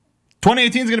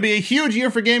2018 is going to be a huge year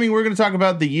for gaming. We're going to talk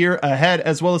about the year ahead,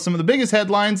 as well as some of the biggest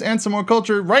headlines and some more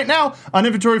culture right now on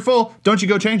Inventory Full. Don't you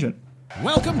go change it.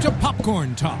 Welcome to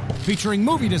Popcorn Talk, featuring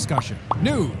movie discussion,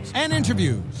 news, and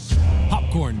interviews.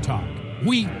 Popcorn Talk.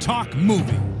 We talk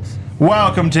movies.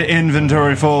 Welcome to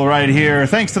Inventory Full right here.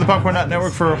 Thanks to the Popcorn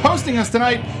Network for hosting us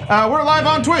tonight. We're live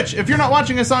on Twitch. If you're not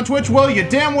watching us on Twitch, well, you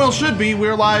damn well should be.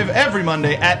 We're live every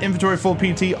Monday at Inventory Full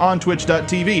PT on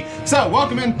twitch.tv. So,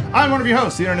 welcome in. I'm one of your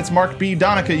hosts, the internet's Mark B.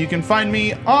 Donica. You can find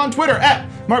me on Twitter at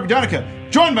Mark B. Donica,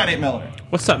 joined by Nate Miller.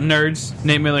 What's up, nerds?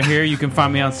 Nate Miller here. You can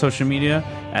find me on social media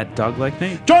at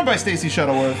DogLikeNate. Joined by Stacey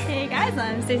Shuttleworth. Hey guys,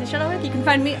 I'm Stacey Shuttleworth. You can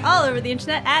find me all over the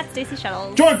internet at Stacey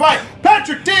Shuttles. Joined by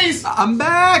Patrick Dees. I'm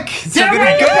back. So Damn good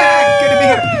right,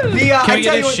 to be here. Can we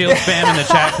get a shield spam in the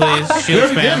chat, please?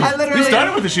 Shield spam. We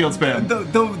started with the shield spam.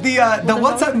 The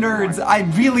What's Up Nerds, I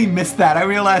really missed that. I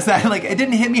realized that. Like, it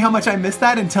didn't hit me how much I missed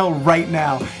that until right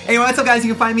now. Anyway, what's up, guys?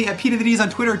 You can find me at Peter the D's on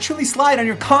Twitter. Truly Slide on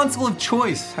your console of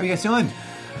choice. How are you guys doing?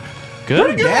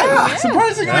 Good. Yeah.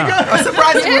 Surprisingly good. I'm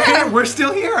surprised we're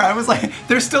still here. I was like,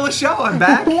 there's still a show. I'm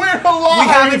back. We're alive.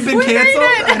 We haven't been canceled.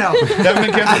 I know. Haven't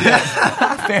been canceled yet.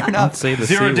 Fair enough. Say the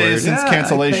 0 C days word. since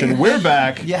cancellation. We're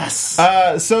back. Yes.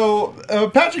 So,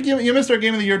 Patrick, you missed our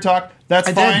Game of the Year talk. That's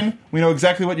fine. did. We know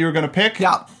exactly what you were going to pick.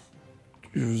 Yeah.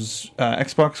 It was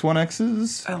Xbox One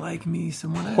X's. I like me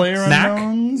someone Player Knack?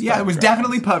 Unknowns. Yeah, it was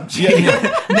definitely PUBG.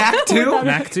 Yeah. Knack 2?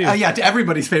 Knack 2. Yeah, to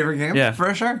everybody's favorite game. Yeah.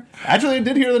 For sure. Actually, I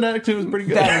did hear the Knack 2 was pretty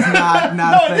good. That is not No,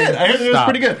 a I thing. did. I heard it was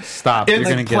pretty good. Stop. It's You're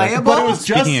going to get playable? it. But it was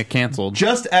just, Speaking of canceled.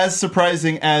 just as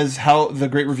surprising as how the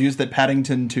great reviews that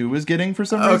Paddington 2 was getting for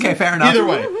some reason. Okay, fair enough. Either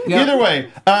way. Yep. Either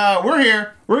way. We're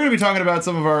here. We're going to be talking about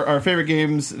some of our favorite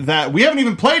games that we haven't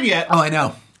even played yet. Oh, I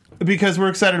know. Because we're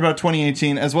excited about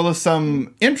 2018, as well as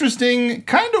some interesting,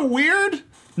 kind of weird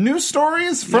news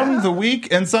stories from the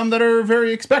week, and some that are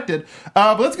very expected.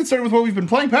 But let's get started with what we've been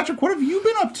playing. Patrick, what have you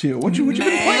been up to? What you been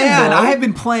playing, bro? I have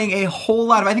been playing a whole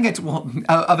lot of, I think it's,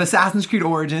 of Assassin's Creed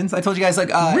Origins. I told you guys, like,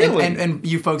 Really? and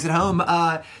you folks at home,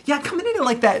 coming into,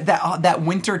 like, that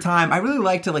winter time, I really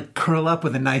like to, like, curl up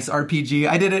with a nice RPG.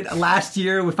 I did it last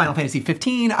year with Final Fantasy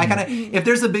 15. I kind of, if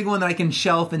there's a big one that I can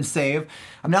shelf and save,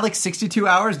 I'm now, like, 62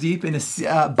 hours deep in a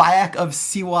Bayek of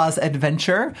Siwa's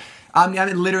adventure. I'm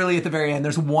literally at the very end.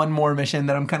 There's one more mission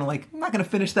that I'm kind of like, I'm not going to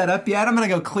finish that up yet. I'm going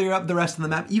to go clear up the rest of the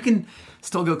map. You can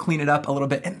still go clean it up a little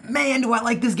bit. And man, do I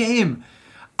like this game.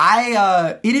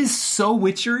 It is so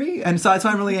witchery. And so that's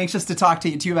why I'm really anxious to talk to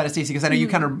you about it, Stacey, because I know you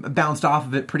kind of bounced off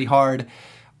of it pretty hard.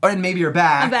 And maybe you're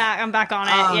back. I'm back on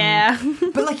it, yeah.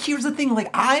 But, like, here's the thing. Like,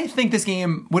 I think this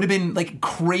game would have been, like,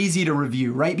 crazy to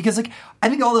review, right? Because, like, I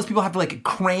think all those people have to, like,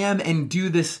 cram and do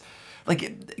this,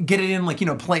 like, get it in, like, you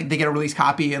know, play. They get a release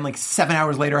copy, and, like, 7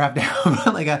 hours later have to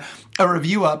have, like, a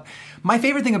review up. My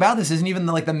favorite thing about this isn't even,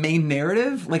 the main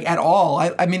narrative, like, at all.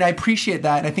 I mean, I appreciate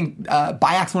that. I think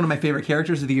Bayek's one of my favorite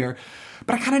characters of the year.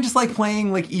 But I kind of just like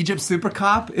playing, like, Egypt Super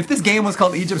Cop. If this game was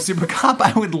called Egypt Super Cop,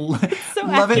 I would love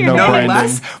it no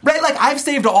less. Right? Like, I've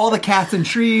saved all the cats and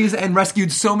trees and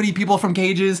rescued so many people from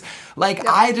cages. Like,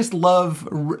 I just love...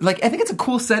 Like, I think it's a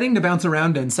cool setting to bounce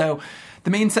around in. So... The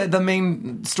main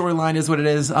storyline is what it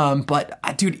is, but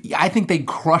dude, I think they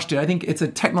crushed it. I think it's a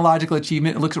technological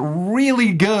achievement. It looks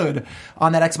really good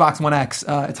on that Xbox One X.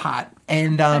 It's hot,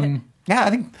 and I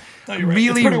think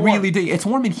really dig. It's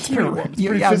warm in here.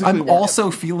 I'm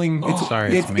also feeling.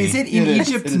 Sorry, is it in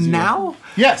Egypt now?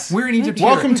 Yes, we're in Egypt.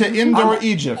 Welcome here. to indoor I'm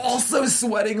Egypt. Also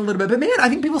sweating a little bit, but man, I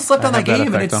think people slept on that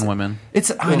game, and it's on women.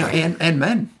 I know, and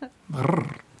men.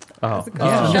 Oh,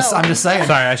 Yeah, I'm just saying.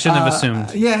 Sorry, I shouldn't have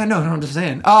assumed. Yeah, no, I'm just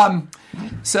saying.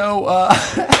 Sorry,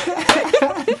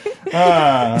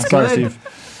 good. Steve.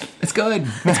 It's good.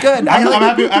 It's good. I'm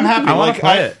happy. I want to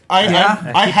play it. I keep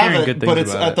have hearing it, good things but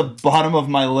it's about at the bottom of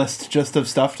my list just of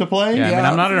stuff to play. Yeah, I mean, Yeah.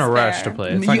 I'm not in a rush to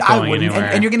play. It's not I going wouldn't, anywhere.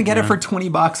 and you're gonna get it for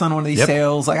 $20 on one of these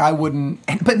sales. Like, I wouldn't.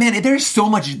 But man, there's so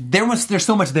much. There's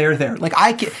so much there. Like,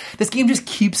 this game just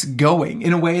keeps going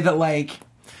in a way that, like,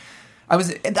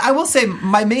 I will say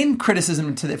my main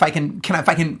criticism to if I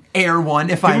can air one,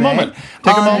 if I may.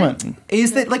 Take a moment.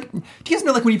 Is that, like, do you guys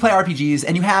know, like, when you play RPGs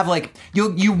and you have, like,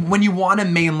 you when you want to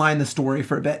mainline the story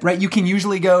for a bit, right? You can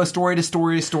usually go story to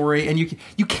story to story, and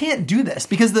you can't do this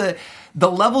because the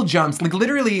level jumps, like,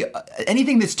 literally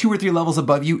anything that's 2 or 3 levels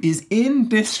above you is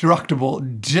indestructible.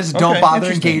 Just don't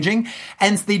bother engaging.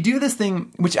 And they do this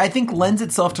thing, which I think lends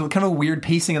itself to kind of a weird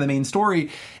pacing of the main story,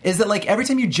 is that, like, every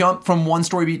time you jump from one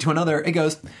story beat to another, it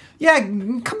goes, yeah,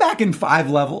 come back in 5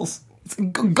 levels.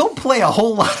 go play a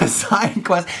whole lot of side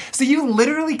quests. So you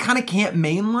literally kind of can't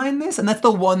mainline this, and that's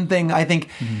the one thing I think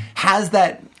has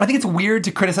that. I think it's weird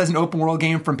to criticize an open world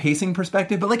game from pacing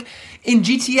perspective, but like in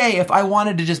GTA, if I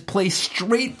wanted to just play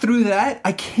straight through that,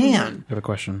 I can. I have a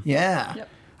question. Yeah,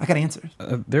 I got answers.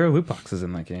 There are loot boxes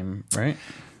in that game, right?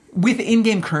 With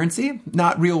in-game currency,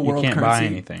 not real-world You can't currency. buy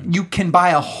anything. You can buy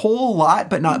a whole lot,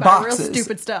 but not boxes. Real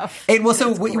stupid stuff. And well,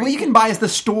 so what you can buy is the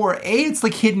store. It's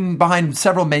like hidden behind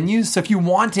several menus. So if you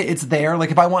want it, it's there.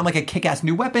 Like if I want like a kick-ass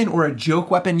new weapon or a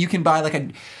joke weapon, you can buy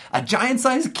like a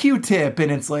giant-sized Q-tip,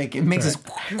 and it's like it makes this.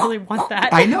 I really want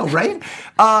that. I know, right?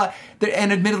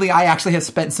 And admittedly, I actually have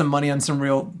spent some money on some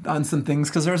things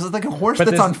because there's like a horse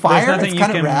that's on fire. It's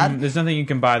kind of rad. There's nothing you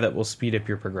can buy that will speed up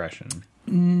your progression.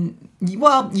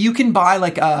 Well, you can buy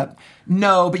like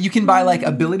but you can buy like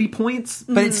ability points,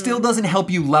 but it still doesn't help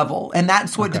you level, and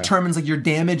that's what determines like your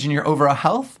damage and your overall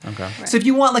health. Okay. Right. So if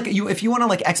you want if you want to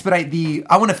like expedite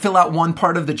I want to fill out one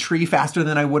part of the tree faster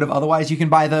than I would have otherwise, you can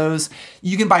buy those.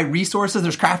 You can buy resources.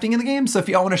 There's crafting in the game, so if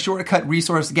you want to shortcut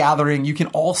resource gathering, you can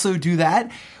also do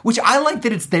that. Which I like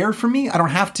that it's there for me. I don't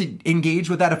have to engage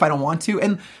with that if I don't want to.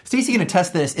 And Stacey can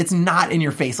attest this. It's not in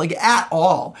your face like at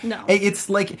all. No. It's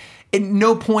like. At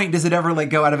no point does it ever like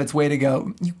go out of its way to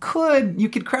go. You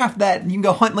could craft that. You can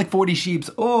go hunt like 40 sheeps,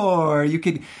 or you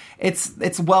could. It's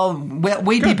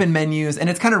way deep in menus, and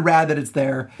it's kind of rad that it's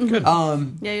there. Good.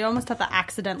 Yeah, you almost have to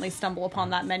accidentally stumble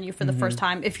upon that menu for the first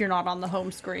time if you're not on the home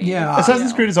screen. Yeah,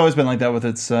 Assassin's Creed has always been like that with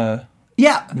its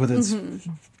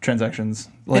transactions.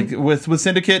 Like with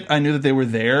Syndicate, I knew that they were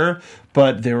there,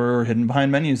 but they were hidden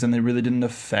behind menus, and they really didn't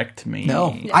affect me.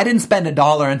 No, I didn't spend $1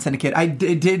 on Syndicate. I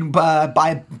did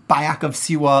buy Bayek of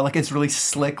Siwa, like it's really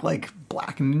slick, like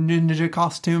black ninja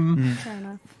costume. Fair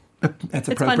enough. That's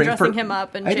It's fun dressing him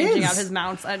up and changing out his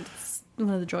mounts. It's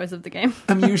one of the joys of the game.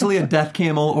 I'm usually a death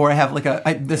camel, or I have like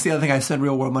that's the other thing I spent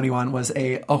real world money on was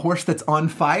a horse that's on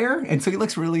fire, and so he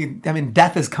looks really. I mean,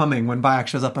 death is coming when Bayek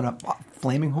shows up on a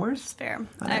flaming horse. Fair.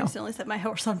 I accidentally set my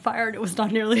horse on fire, and it was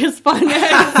not nearly as fun. He's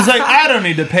like, I don't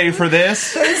need to pay for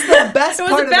this. It's the best It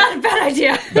was part a bad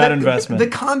idea. Bad investment. The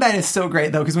combat is so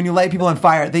great, though, because when you light people on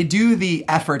fire, they do the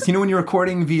efforts. You know when you're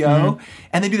recording VO,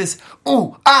 and they do this,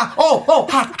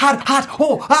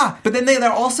 hot, but then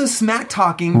they're also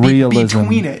smack-talking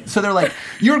between it. So they're like,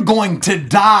 you're going to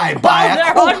die,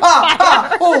 Bayek.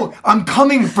 I'm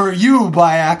coming for you,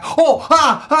 Bayek.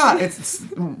 It's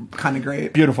kind of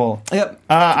great. Beautiful. Yep.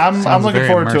 I'm looking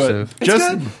forward to it.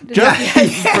 Just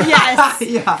Yes.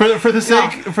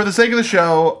 for the sake of the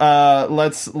show,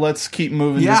 let's keep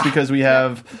moving just because we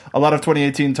have a lot of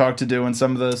 2018 talk to do, and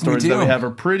some of the stories that we have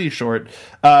are pretty short.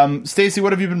 Stacey,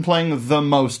 what have you been playing the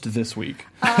most this week?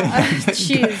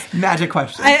 Jeez. Magic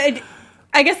question.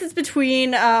 I guess it's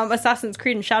between Assassin's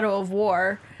Creed and Shadow of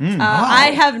War.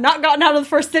 I have not gotten out of the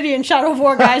first city in Shadow of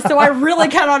War, guys, so I really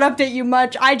cannot update you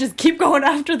much. I just keep going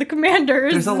after the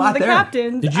commanders There's a lot and the there.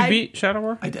 captains. Did you beat Shadow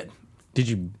War? I did. Did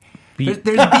you beat?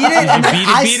 There's beat it, and beat it,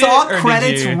 I beat saw it, or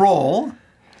credits did you- roll.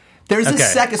 There's a Okay.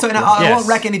 second, so I Yes. won't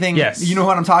wreck anything. Yes. You know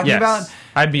what I'm talking Yes. about?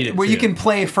 I beat it Where too. you can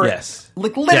play for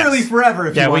like literally Yes. forever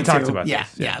if you want to. we talked about yeah,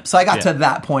 this. yeah. So I got to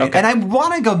that point, Okay. and I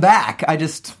want to go back. I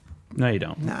just No, you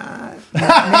don't. maybe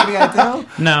I do,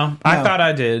 No, I thought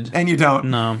I did. and you don't.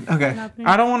 No. Okay.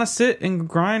 I don't want to sit and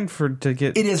grind to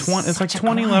get. It is 20, it's like such a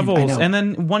 20 grind. I levels, know. and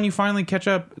then when you finally catch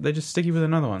up, they just stick you with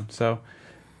another one. So,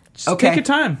 just Okay. take your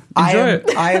time, enjoy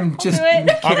it. I am just do it.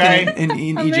 kicking Okay. it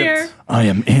in I'm Egypt. there. I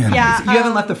am in. Yeah, You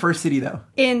haven't left the first city though,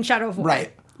 in Shadow of War.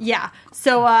 right? Yeah.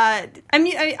 So, I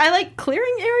mean, I like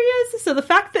clearing areas. So the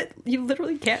fact that you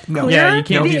literally can't clear Yeah, you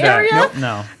can't the do that. area Nope.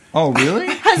 No. Oh, really?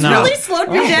 has No. really slowed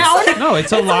me down. No,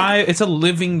 it's a live. It's a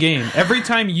living game. Every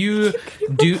time you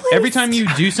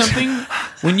do something,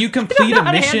 when you complete know a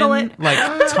how to handle mission, it.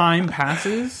 like time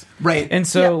passes, Right. And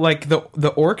so like the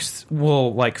orcs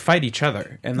will like fight each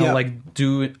other, and they'll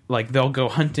Yeah. they'll go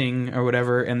hunting or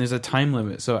whatever, and there's a time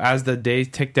limit. So as the days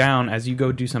tick down, as you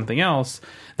go do something else,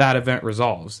 that event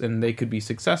resolves, and they could be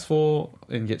successful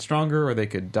and get stronger, or they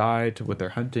could die with their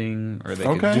hunting, or they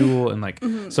could duel,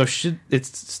 and so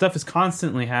stuff is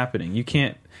constantly happening. You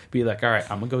can't be like, all right,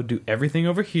 I'm gonna go do everything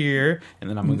over here, and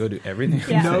then I'm gonna go do everything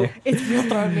Yeah. over there. It's real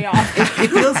throwing me off. It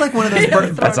feels like one of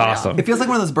those. That's awesome. It feels like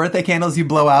one of those birthday candles you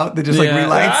blow out that just like Yeah.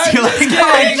 relights. You're like,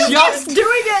 I just doing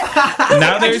it.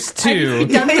 Now there's two,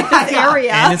 Done with this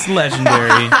area. and it's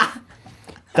legendary.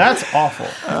 That's awful.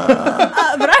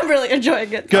 But I'm really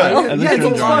enjoying it. Good. So. At least Yeah, you're it's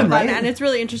enjoying fun, it. right? And it's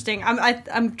really interesting.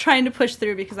 I'm trying to push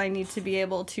through because I need to be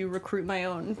able to recruit my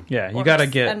own. Yeah, you orcs gotta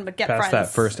and get past friends. that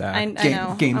first act. I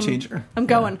know. Game changer. I'm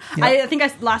going. Yeah. I think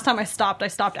last time I stopped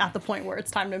at the point where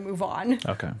it's time to move on.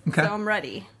 Okay. Okay. So I'm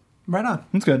ready. Right on.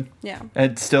 It's good. Yeah.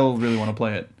 I'd still really want to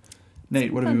play it.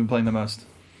 Nate, what have you been playing the most?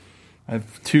 I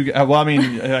have two. Well, I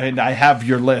mean, I have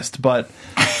your list, but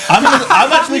I'm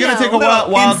actually going to take a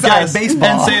wild Inside guess baseball.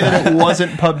 and say that it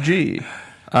wasn't PUBG.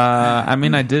 I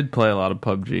mean, I did play a lot of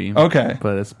PUBG. Okay.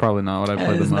 But it's probably not what I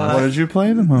played the most. What did you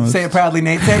play the most? Say it proudly,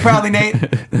 Nate. Say it proudly, Nate. You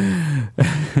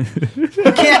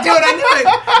can't do it. I knew it.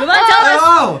 Come on, tell us.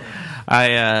 Oh.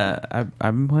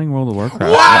 I've been playing World of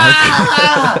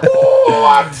Warcraft.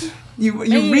 What? You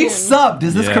resubbed,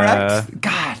 is this Yeah. correct?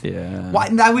 God. Yeah. Why,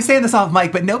 I was saying this off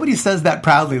mic, but nobody says that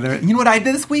proudly. You know what I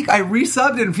did this week? I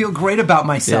resubbed and feel great about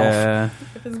myself. Yeah.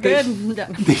 It's good.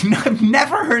 I've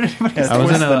never heard anybody say I was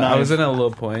Twist in the a knife. low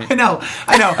point. I know.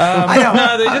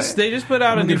 No, they just put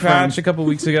out a new good patch friends. a couple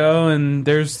weeks ago, and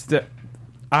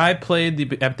I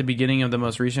played at the beginning of the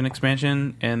most recent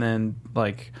expansion, and then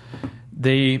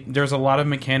there's a lot of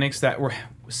mechanics that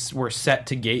were set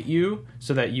to gate you,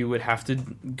 so that you would have to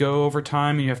go over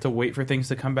time, and you have to wait for things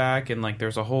to come back, and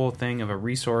there's a whole thing of a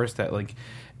resource that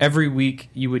every week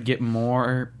you would get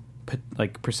more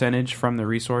percentage from the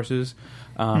resources.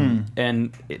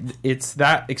 And it's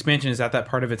that expansion is at that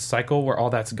part of its cycle where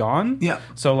all that's gone. Yeah.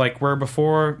 So where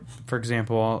before, for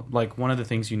example, one of the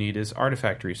things you need is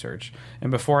artifact research.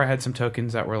 And before I had some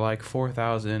tokens that were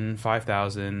 4,000,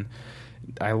 5,000.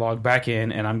 I log back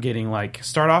in and I'm getting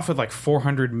start off with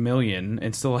 400 million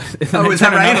and still and then I is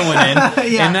that turn right? another one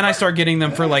in Yeah. and then I start getting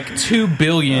them for 2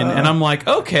 billion and I'm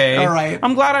okay, all right.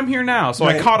 I'm glad I'm here now. So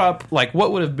Right. I caught up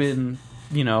what would have been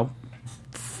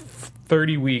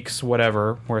 30 weeks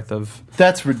whatever worth of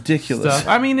That's ridiculous. stuff.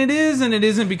 I mean, it is and it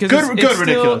isn't because Good- it's good still-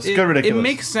 ridiculous. It, Good ridiculous. It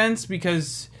makes sense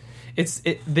because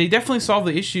they definitely solve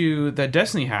the issue that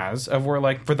Destiny has of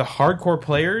where for the hardcore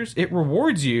players it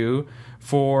rewards you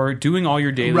for doing all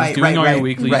your dailies, doing all your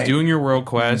weeklies, doing your world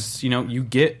quests. You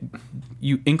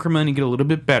incrementally get a little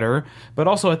bit better, but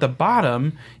also at the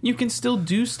bottom you can still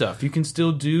do stuff. You can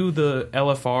still do the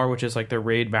LFR, which is the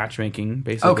raid matchmaking,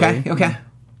 basically. Okay.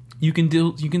 You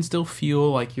can still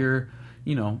feel like you're,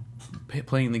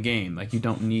 playing the game. You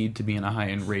don't need to be in a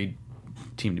high-end raid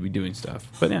team to be doing stuff.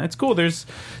 But yeah, it's cool. There's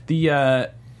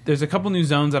a couple new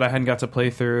zones that I hadn't got to play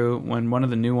through. When one of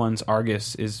the new ones,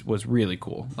 Argus, was really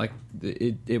cool.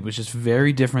 It was just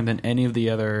very different than any of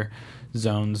the other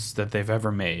zones that they've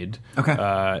ever made.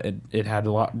 Okay. It had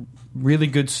a lot really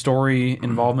good story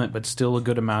involvement, but still a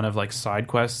good amount of side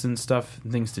quests and stuff,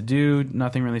 things to do.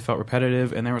 Nothing really felt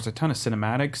repetitive, and there was a ton of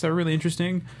cinematics that were really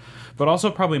interesting. But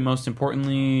also, probably most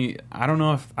importantly, I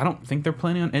don't think they're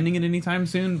planning on ending it anytime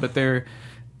soon. But they're,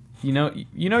 you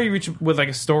reach with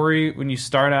a story when you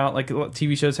start out.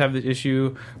 TV shows have the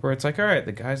issue where it's all right,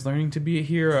 the guy's learning to be a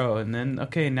hero, and then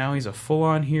now he's a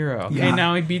full-on hero.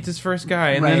 Now he beats his first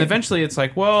guy, and then eventually it's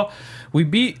well, we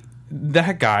beat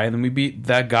that guy, and then we beat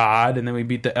that god, and then we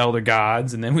beat the elder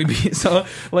gods, and then we beat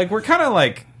we're kind of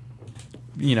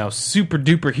super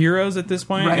duper heroes at this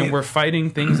point, and we're fighting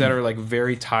things that are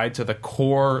very tied to the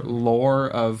core lore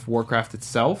of Warcraft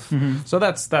itself. So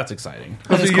that's exciting.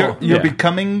 So you're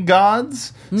becoming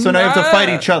gods, so now you have to fight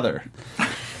each other.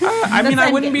 I mean,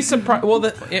 I wouldn't be surprised. Well, you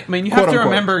have Quote, to unquote.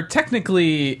 remember,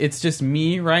 technically, it's just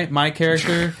me, right? My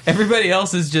character. Everybody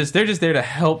else is they're just there to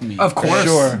help me. Of course.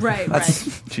 Sure. Right.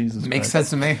 Jesus Makes Christ.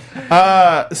 sense to me.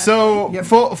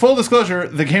 Full disclosure,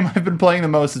 the game I've been playing the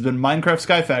most has been Minecraft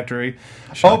Sky Factory.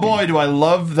 Oh boy, do I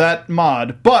love that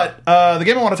mod. But the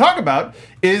game I want to talk about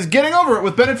is Getting Over It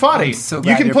with Bennett Foddy. I'm so You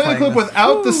glad can you're play the playing clip this.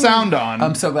 without the sound on.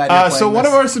 I'm so glad you're playing So one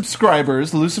this. of our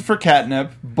subscribers, Lucifer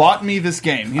Catnip, bought me this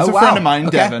game. He's Oh, a wow. friend of mine,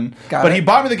 Okay. Devin. Got But it. he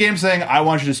bought me the game saying, I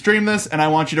want you to stream this and I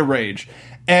want you to rage.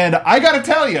 And I gotta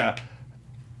tell you,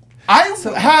 I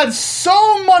had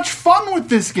so much fun with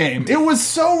this game. It was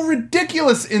so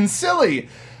ridiculous and silly.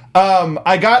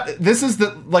 This is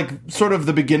sort of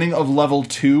the beginning of level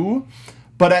 2,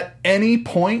 but at any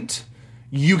point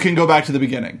you can go back to the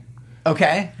beginning.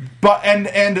 Okay. But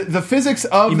and the physics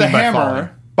of the mean by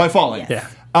hammer by falling. Yeah.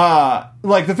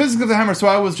 The physics of the hammer. So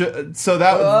I was so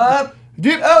that.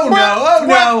 Oh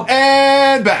no.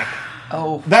 And back.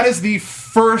 Oh. That is the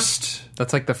first.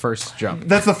 That's the first jump.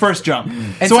 That's the first jump.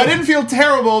 And So so- I didn't feel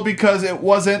terrible because it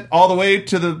wasn't all the way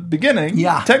to the beginning.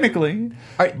 Yeah. Technically.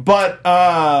 Right. But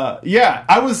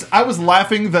I was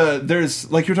laughing. There's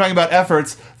you're talking about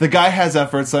efforts. The guy has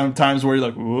efforts sometimes where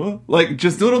you're whoa?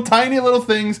 Just little tiny little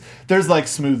things. There's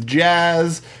smooth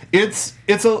jazz.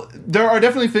 There are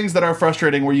definitely things that are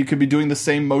frustrating where you could be doing the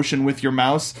same motion with your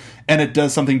mouse and it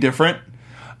does something different.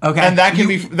 Okay. And that can you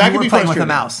be were frustrating. playing with a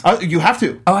mouse. You have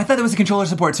to. Oh, I thought there was a controller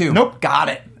support too. Nope. Got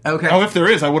it. Okay. Oh, if there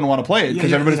is, I wouldn't want to play it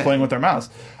because everybody's playing with their mouse.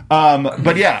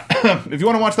 But yeah, if you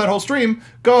want to watch that whole stream,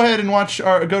 go ahead and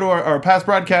go to our past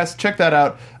broadcast, check that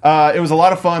out. It was a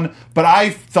lot of fun, but I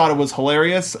thought it was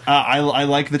hilarious. I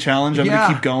like the challenge. I'm going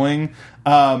to keep going.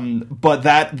 But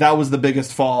that was the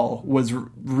biggest fall, was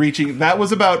reaching. That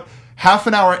was about half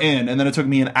an hour in, and then it took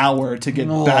me an hour to get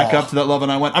back up to that level,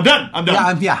 and I went, I'm done.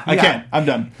 I can't. I'm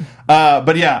done.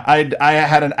 But yeah, I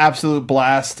had an absolute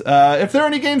blast. If there are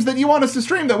any games that you want us to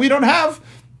stream that we don't have,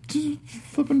 just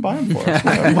flip and buy them for us.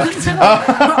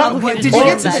 Did you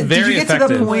get to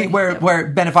the point where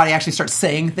Benefati actually starts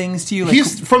saying things to you? Like,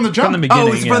 He's from the jump. From the beginning.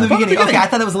 Oh, it's from the beginning. Okay, I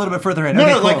thought that was a little bit further in. No,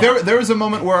 okay, no, cool. like there was a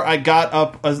moment where I got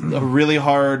up a really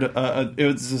hard. It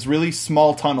was this really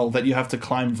small tunnel that you have to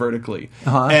climb vertically,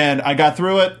 and I got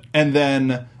through it, and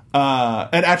then.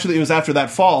 And actually, it was after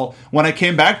that fall when I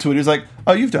came back to it. He was like,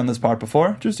 "Oh, you've done this part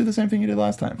before. Just do the same thing you did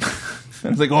last time."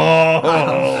 And it's like,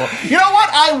 "Oh, you know what?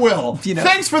 I will."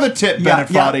 Thanks for the tip,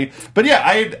 Benefati. Yeah. But yeah,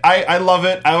 I love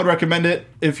it. I would recommend it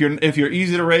if you're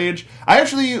easy to rage. I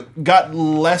actually got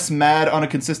less mad on a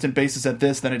consistent basis at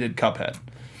this than I did Cuphead,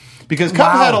 because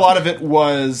Cuphead, a lot of it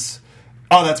was,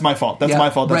 "Oh, that's my fault. That's my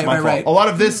fault. That's my fault." Right. A lot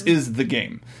of this is the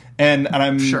game. And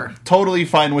I'm totally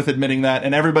fine with admitting that,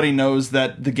 and everybody knows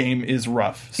that the game is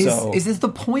rough. So is this the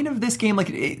point of this game, like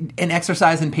an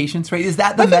exercise in patience, right? Is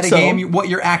that the meta game? What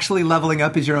you're actually leveling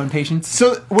up is your own patience?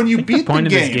 So when you beat the point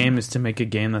of this game is to make a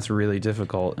game that's really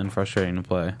difficult and frustrating to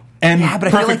play. And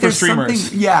but I feel like there's streamers.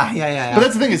 Something. Yeah. But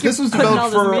that's the thing, is this was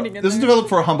developed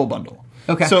for a humble bundle.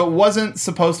 Okay. So it wasn't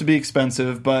supposed to be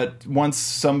expensive, but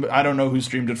once I don't know who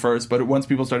streamed it first, but once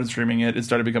people started streaming it, it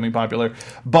started becoming popular.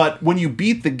 But when you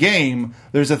beat the game,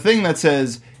 there's a thing that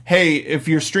says, "Hey, if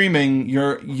you're streaming,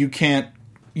 you can't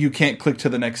click to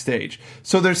the next stage."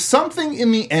 So there's something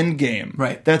in the end game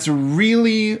that's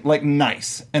really like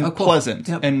nice and pleasant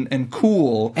and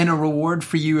cool, and a reward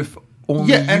for you if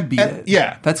only you beat it.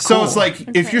 Yeah, that's cool. So it's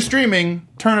like if you're streaming,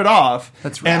 turn it off.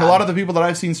 That's rad. And a lot of the people that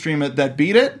I've seen stream it that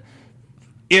beat it.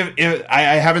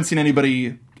 I haven't seen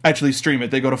anybody actually stream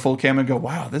it. They go to full cam and go,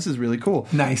 "Wow, this is really cool."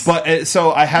 Nice. But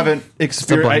so I haven't experienced.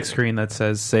 It's a blank screen that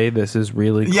says, "Say this is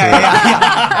really cool."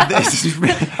 Yeah. This is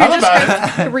really. How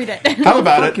about it? Read it. How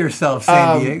about Fuck yourself,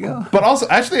 San Diego. But also,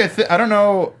 actually, I don't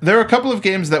know. There are a couple of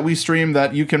games that we stream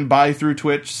that you can buy through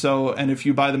Twitch. And if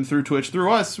you buy them through Twitch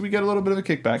through us, we get a little bit of a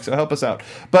kickback. So help us out.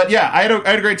 But yeah, I had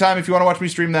a great time. If you want to watch me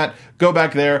stream that, go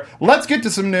back there. Let's get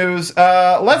to some news.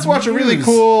 Let's watch a really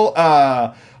cool.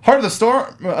 Heart of the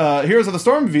Storm, Heroes of the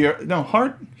Storm,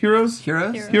 Heroes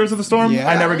of the Storm. Yeah.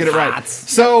 I never get it right.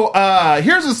 So,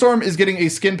 Heroes of the Storm is getting a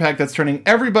skin pack that's turning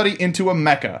everybody into a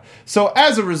mecha. So,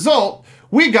 as a result,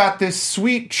 we got this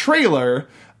sweet trailer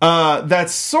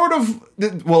that's sort of,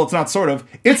 well, it's not sort of,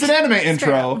 it's an anime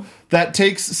intro that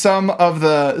takes some of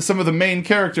the main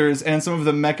characters and some of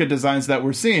the mecha designs that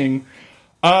we're seeing,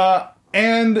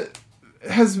 and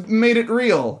has made it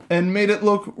real and made it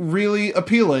look really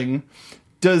appealing.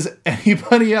 Does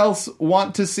anybody else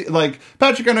want to see? Like,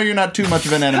 Patrick, I know you're not too much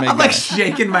of an anime guy. I'm like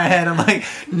shaking my head. I'm like,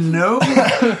 no.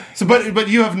 So, but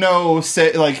you have no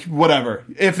say. Like, whatever.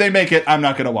 If they make it, I'm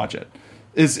not going to watch it.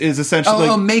 Is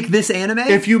essentially make this anime?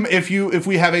 If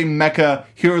we have a mecha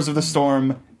Heroes of the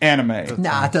Storm anime,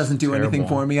 nah, it doesn't do anything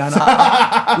for me. But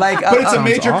it's a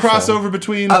major crossover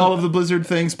between all of the Blizzard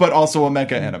things, but also a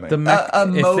mecha anime. A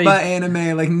MOBA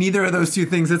anime, like neither of those two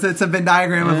things. It's a Venn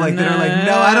diagram of like they're like,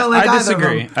 no, I don't like either of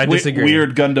them. I disagree.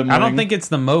 Weird Gundam. I don't think it's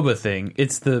the MOBA thing.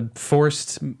 It's the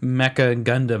forced mecha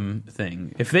Gundam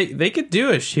thing. If they could do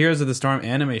a Heroes of the Storm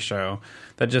anime show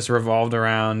that just revolved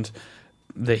around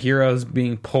the heroes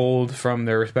being pulled from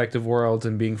their respective worlds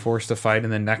and being forced to fight in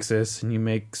the Nexus, and you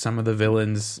make some of the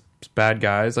villains bad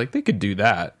guys, like they could do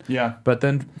that. Yeah. But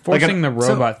then forcing the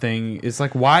robot thing is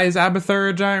like, why is Abathur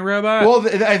a giant robot? Well,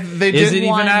 they did. Is it even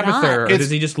Why not? Abathur? Or does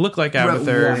he just look like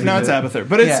Abathur? No, it's Abathur.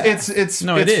 But it's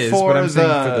no, it is. For but I'm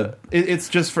saying it's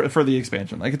just for the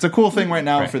expansion. Like, it's a cool thing right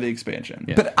now for the expansion.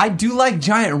 Yeah. But I do like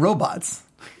giant robots.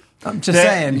 I'm just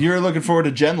saying. You're looking forward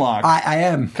to Genlock. I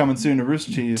am. Coming soon to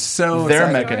Rooster Teeth. So their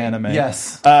excited. mecha anime.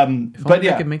 Yes. But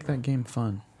yeah. I could make that game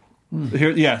fun.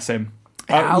 Same.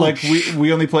 Ouch.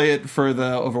 We only play it for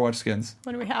the Overwatch skins.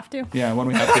 When we have to. Yeah, when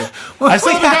we have to. I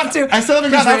still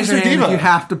haven't gotten Officer Diva. You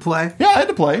have to play. Yeah, I had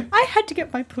to play. I had to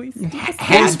get my police. You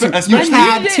had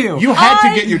to. You had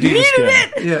to get your Diva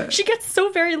skin. Yeah. She gets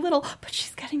so very little, but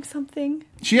she's getting something.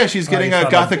 She's getting you a saw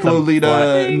Gothic the Lolita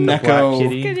black Neko.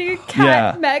 kitty? Getting a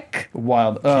cat Yeah. mech.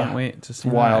 Wild. Can't wait to see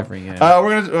that Wild. every game.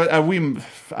 We're gonna.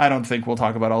 I don't think we'll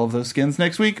talk about all of those skins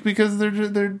next week because they're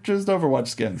just Overwatch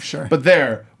skins. Sure. But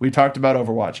we talked about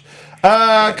Overwatch.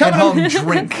 At Coming home,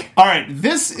 drink. All right,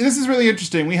 this is really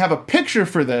interesting. We have a picture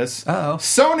for this. Uh-oh.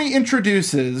 Sony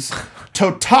introduces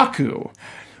Totaku,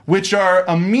 which are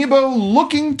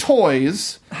amiibo-looking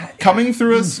toys coming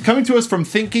to us from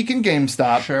ThinkGeek and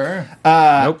GameStop. Sure.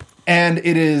 Nope. And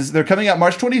they're coming out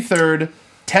March 23rd,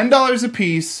 $10 a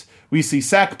piece. We see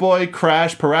Sackboy,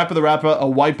 Crash, Parappa the Rappa, a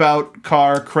Wipeout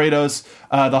car, Kratos,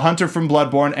 the Hunter from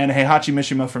Bloodborne, and Heihachi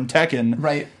Mishima from Tekken.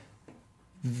 Right.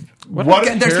 What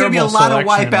There's going to be a lot of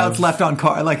selection wipeouts of- left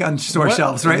on store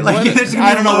shelves, right? what- There's gonna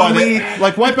be I don't know why lonely-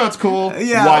 Wipeout's cool.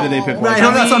 Yeah. Why did they pick Wipeout? Right,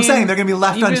 that's what I'm mean, saying. They're going to be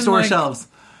left on even, store like, shelves.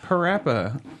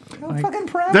 Parappa. Fucking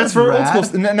proud. That's for rad. old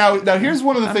school. Now here's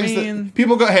one of the things mean- that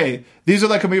people go, hey, these are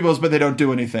like amiibos, but they don't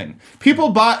do anything.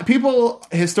 People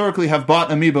historically have bought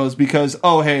amiibos because,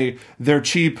 oh, hey, they're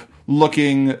cheap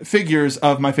looking figures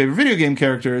of my favorite video game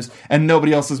characters and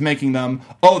nobody else is making them.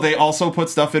 Oh, they also put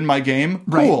stuff in my game?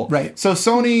 Cool. Right. So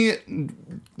Sony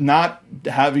not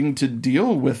having to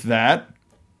deal with that,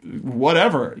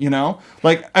 whatever,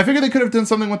 Like, I figured they could have done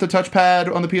something with the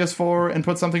touchpad on the PS4 and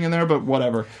put something in there, but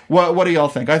whatever. What do y'all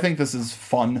think? I think this is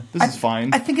fun. This is fine.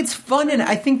 I think it's fun, and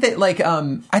I think that,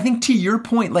 I think to your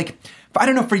point, I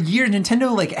don't know, for years,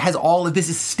 Nintendo, has all of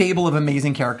this stable of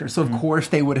amazing characters, so of course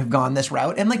they would have gone this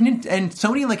route. And, and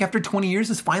Sony, after 20 years,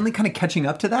 is finally kind of catching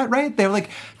up to that, right? They're,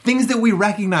 things that we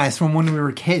recognize from when we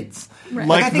were kids. Right.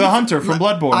 Like I think the it's- Hunter from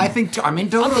Bloodborne.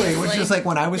 Totally, which Obviously. is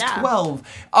when I was Yeah. 12.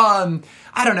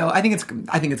 I don't know. I think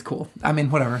it's cool. I mean,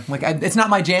 whatever. it's not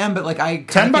my jam, but I $10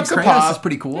 think a Kratos pop is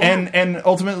pretty cool. And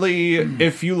ultimately,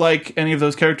 if you like any of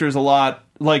those characters a lot,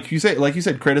 like you said,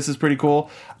 Kratos is pretty cool.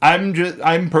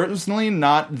 I'm personally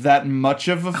not that much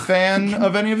of a fan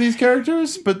of any of these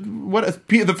characters, but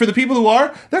for the people who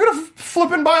are, they're gonna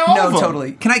flip and buy all of them. No,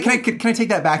 totally. Can I take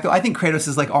that back though? I think Kratos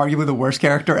is arguably the worst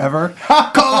character ever.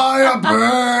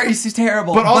 Calliope! He's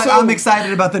terrible. But also- I'm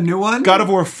excited about the new one. God of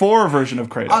War 4 version of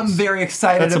Kratos. I'm very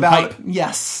excited That's some about. hype.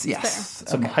 Yes.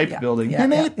 Some hype building.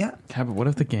 Yeah. Yeah, but what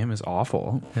if the game is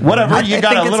awful? Whatever. I You got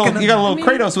think a it's little. gonna- You got a little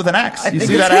Kratos with an axe. You think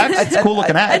see that it's- axe? It's a cool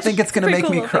looking I axe. think it's going to Pretty make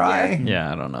cool me looking, cry.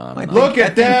 Yeah, I don't know. Look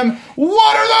at them.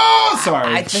 What are those?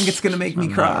 Sorry. I think it's going to make me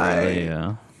cry.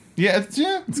 Yeah. Yeah.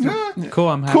 Cool.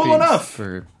 I'm happy. Cool enough.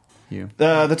 For you.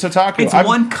 The Totaku. It's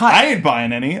one cut. I ain't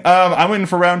buying any. I'm waiting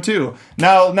for round 2.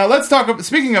 Now let's talk.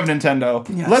 Speaking of Nintendo,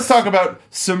 Yes. let's talk about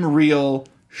some real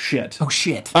shit. Oh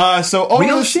shit. So all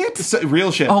Real those- shit?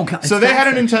 real shit. Oh, God, so they had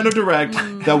a that's Nintendo Direct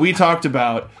that we talked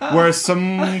about, where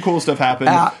some cool stuff happened.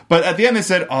 But at the end, they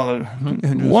said, "Oh,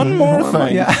 one more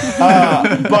thing."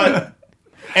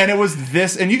 And it was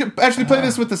this, and you can actually play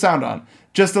this with the sound on,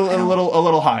 just a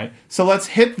little high. So let's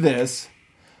hit this.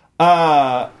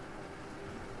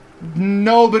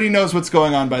 Nobody knows what's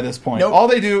going on by this point. Nope. All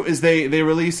they do is they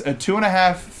release a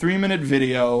 2.5-3 minute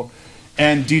video,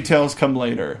 and details come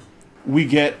later. We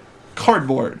get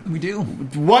cardboard. We do.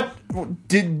 What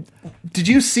did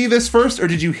you see this first, or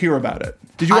did you hear about it?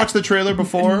 Did you watch the trailer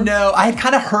before? No, I had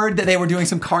kind of heard that they were doing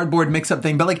some cardboard mix-up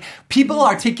thing, but people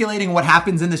articulating what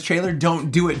happens in this trailer don't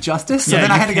do it justice. So Yeah,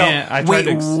 then I you had to can't. I go,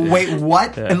 tried to wait,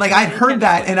 what? Yeah. And I'd heard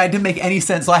that, and I didn't make any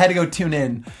sense, so I had to go tune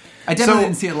in. I definitely So-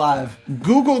 didn't see it live.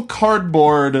 Google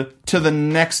cardboard to the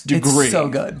next degree. It's so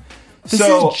good. This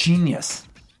So- is genius.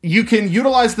 You can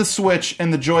utilize the Switch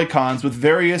and the Joy-Cons with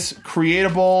various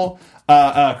buildable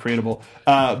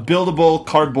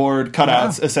cardboard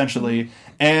cutouts, essentially,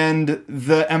 and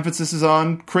the emphasis is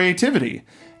on creativity.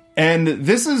 And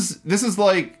this is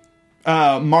like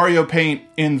Mario Paint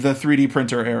in the 3D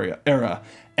printer era,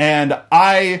 and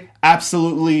I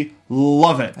absolutely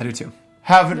love it. I do too.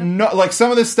 Have no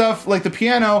some of this stuff, like the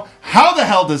piano. How the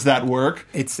hell does that work?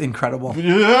 It's incredible.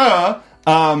 Yeah.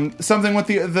 Something with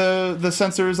the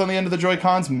sensors on the end of the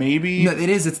Joy-Cons, maybe. No, it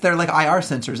is. It's their IR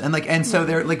sensors, and so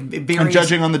they're various. And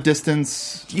judging on the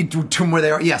distance. To where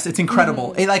they are. Yes, it's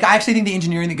incredible. I actually think the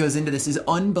engineering that goes into this is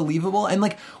unbelievable,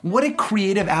 and what a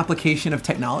creative application of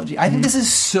technology. I think this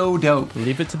is so dope.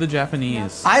 Leave it to the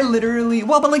Japanese. I literally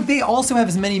but they also have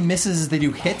as many misses as they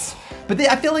do hits. But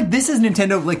I feel like this is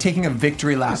Nintendo taking a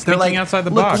victory lap. They're thinking outside the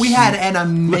look, box. we had an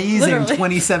amazing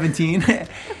Literally. 2017.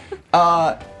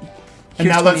 And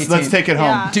now let's take it home.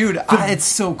 Yeah. Dude, it's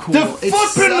so cool. the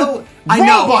It's flippin' so, robot!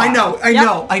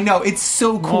 I know. It's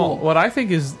so cool. Well, what I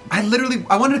think is I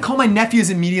wanted to call my nephews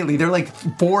immediately. They're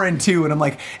 4 and 2, and I'm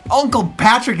like, Uncle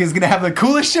Patrick is gonna have the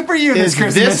coolest shit for you this Is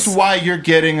Christmas. this why you're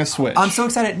getting a Switch? I'm so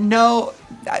excited. No,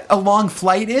 a long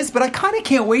flight is, but I kind of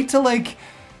can't wait to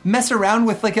mess around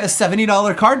with like a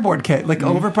 $70 cardboard kit, like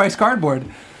overpriced cardboard.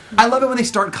 I love it when they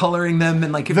start coloring them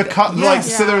and like so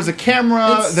there was a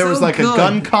camera, It's there was so like good. a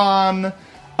gun con,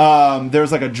 there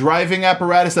was like a driving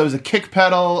apparatus, there was a kick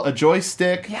pedal, a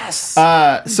joystick. Yes.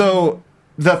 So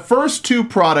the first 2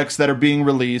 products that are being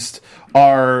released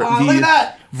are look at the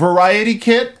that! Variety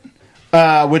Kit,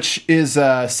 which is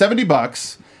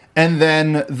 $70. And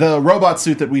then the robot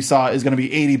suit that we saw is going to be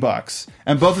 $80,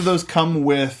 and both of those come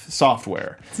with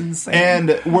software. It's insane.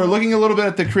 And we're looking a little bit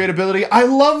at the creatability. I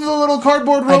love the little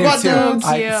cardboard I robot do too. dudes.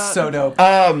 It's so dope.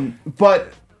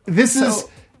 But this is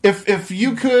if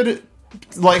you could,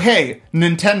 like, hey,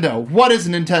 Nintendo, what is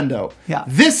Nintendo? Yeah.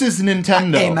 This is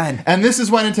Nintendo. Amen. And this is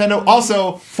why Nintendo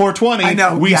also 420. I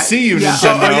know. We yeah, see you, yeah.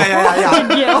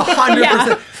 Nintendo. Yeah.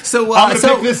 100%. So, I'm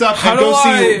gonna pick this up and go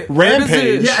see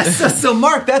Rampage. Yes. So,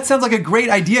 Mark, that sounds like a great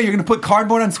idea. You're going to put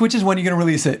cardboard on Switches. When are you going to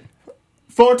release it?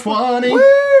 420.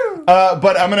 Woo!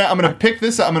 But I'm gonna pick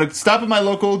this up. I'm gonna stop at my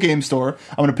local game store.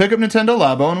 I'm gonna pick up Nintendo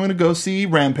Labo, and I'm gonna go see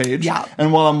Rampage. Yeah.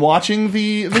 And while I'm watching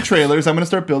the trailers, I'm gonna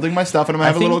start building my stuff, and I'm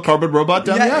gonna have a little cardboard robot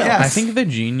down the aisle. Yes. I think the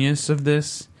genius of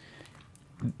this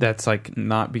that's like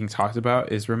not being talked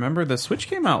about is, remember, the Switch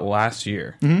came out last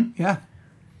year. Mm-hmm. Yeah.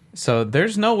 So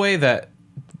there's no way that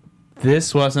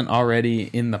this wasn't already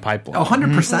in the pipeline.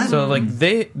 100%. So like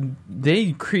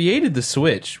they created the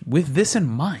Switch with this in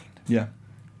mind. Yeah.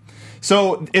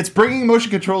 So it's bringing motion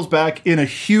controls back in a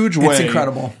huge way. It's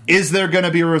incredible. Is there going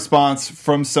to be a response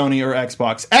from Sony or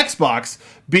Xbox? Xbox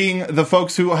being the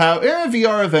folks who have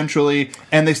VR eventually,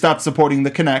 and they stopped supporting the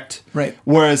Kinect. Right.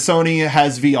 Whereas Sony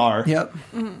has VR. Yep.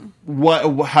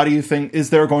 How do you think,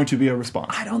 is there going to be a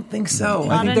response? I don't think so.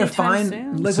 Not I think they're anytime fine.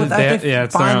 soon. Like, So I they- think yeah, they're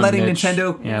it's their fine own letting niche.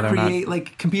 Nintendo Yeah, they're create,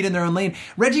 like, compete in their own lane.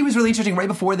 Reggie was really interesting right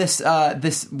before this.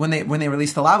 When they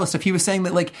released the Labo stuff, he was saying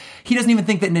that like he doesn't even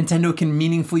think that Nintendo can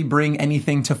meaningfully bring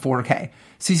anything to 4K.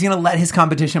 So he's going to let his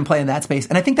competition play in that space,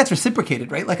 and I think that's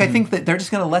reciprocated, right? Like I think that they're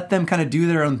just going to let them kind of do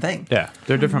their own thing. Yeah,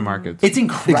 they're different markets. It's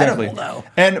incredible though.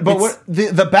 But what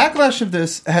the backlash of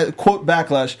this, quote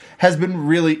backlash, has been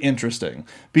really interesting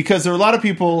because there are a lot of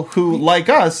people who, like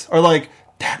us, are like,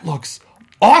 that looks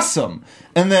awesome,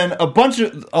 and then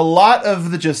a lot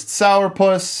of the just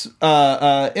sourpuss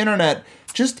internet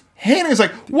just hating is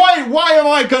like, why am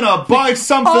I gonna buy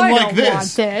something I like don't this? want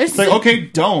this. It's like, okay,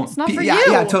 don't. It's not for Yeah,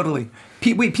 you. yeah, totally.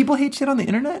 Wait, people hate shit on the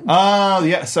internet? Oh,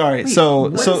 yeah, sorry. So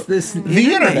What is this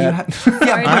the internet. you have-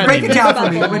 yeah, but break it down for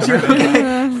me. Would you?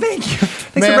 Okay. Thank you.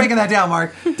 Thanks for breaking that down,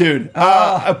 Mark. Dude,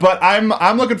 but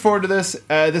I'm looking forward to this.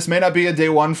 This may not be a day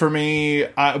one for me,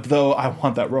 though I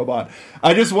want that robot.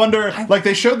 I just wonder, like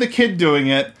they showed the kid doing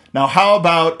it. Now, how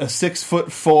about a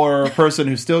 6'4" person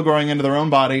who's still growing into their own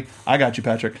body? I got you,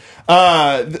 Patrick.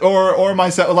 Or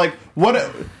myself. Like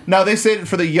what? Now they say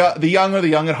for the young are the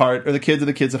young at heart, or the kids are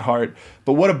the kids at heart.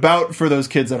 But what about for those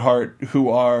kids at heart who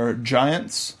are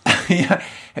giants? Yeah,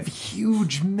 have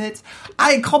huge mitts.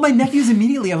 I called my nephews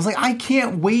immediately. I was like, I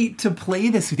can't wait to play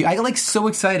this with you. I got like so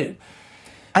excited.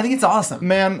 I think it's awesome.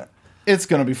 Man, it's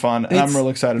going to be fun, and I'm real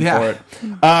excited yeah. for it.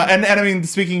 And I mean,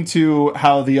 speaking to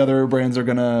how the other brands are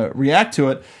going to react to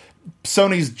it,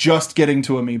 Sony's just getting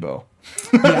to Amiibo.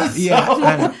 Yeah,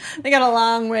 I know. They got a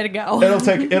long way to go.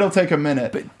 It'll take a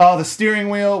minute. The steering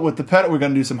wheel with the pedal, we're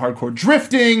going to do some hardcore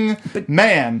drifting. But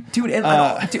man, Dude,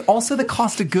 and dude, also the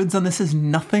cost of goods on this is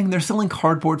nothing. They're selling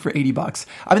cardboard for $80.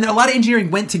 I mean, a lot of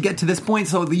engineering went to get to this point,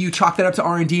 so you chalk that up to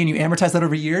R&D and you amortize that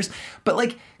over years. But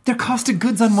like, their cost of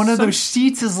goods on one of those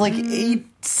sheets is like 8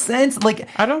 cents. Like,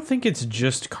 I don't think it's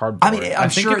just cardboard. I mean, I I'm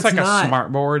think sure it's like not. a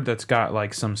smart board that's got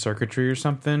like some circuitry or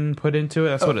something put into it.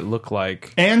 That's what it looked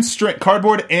like. and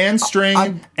cardboard and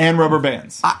string and rubber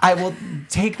bands. I will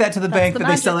take that to the bank the that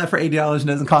they sell magic. that for $80 and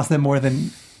doesn't cost them more than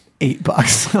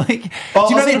 $8. Like, do you know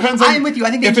also what I mean? depends on I'm with you.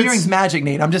 I think if engineering's it's- magic,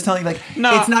 Nate. I'm just telling you, like,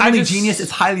 No, it's not I only just- genius, it's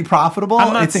highly profitable.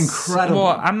 It's incredible.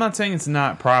 Well, I'm not saying it's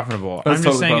not profitable. That's I'm just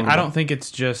totally saying profitable. I don't think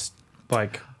it's just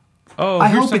like, oh, I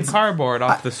here's hope some it's- cardboard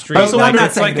off the street. also like, wonder-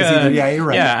 it's like I'm not saying this either. Yeah, you're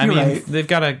right. Yeah, I You're mean, right. they've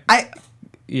got a.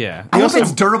 Yeah. I hope also-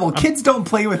 it's durable. Kids don't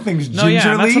play with things No, gingerly,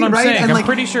 yeah, that's what I'm right? saying. And I'm like,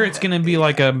 pretty sure it's going to be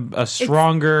like a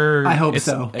stronger. I hope it's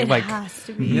so. It Like has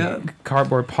to be. yeah.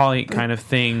 cardboard poly kind of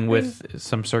thing with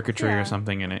some circuitry Yeah. or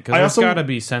something in it. I Because there's also- got to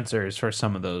be sensors for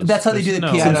some of those. That's how they do the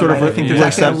There's piano. Some sort of right? I think there's yeah.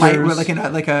 actually a light,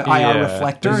 receptors. like a Yeah, IR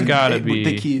reflector. there's gotta with be-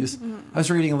 the keys. I was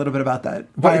reading a little bit about that.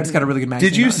 Wired's got a really good magazine.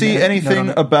 Did you see anything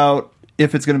about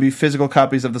if it's going to be physical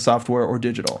copies of the software or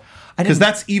digital. Because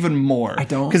that's even more. I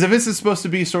don't. Because if this is supposed to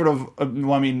be sort of,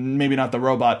 well, I mean, maybe not the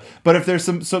robot, but if there's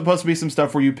supposed to be some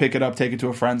stuff where you pick it up, take it to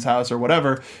a friend's house or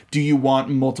whatever, do you want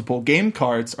multiple game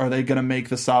carts? Are they going to make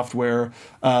the software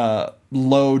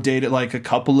low data, like a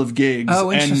couple of gigs,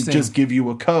 and just give you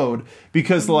a code?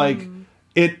 Because like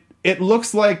it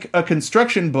looks like a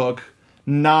construction book,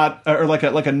 not or like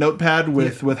a notepad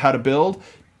with how to build.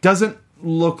 Doesn't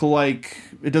look like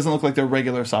they're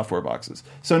regular software boxes.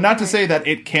 So not to say that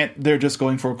it can't, they're just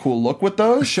going for a cool look with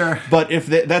those. Sure. But if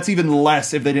that's even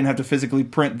less if they didn't have to physically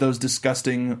print those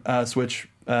disgusting Switch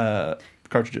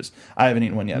cartridges. I haven't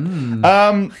eaten one yet.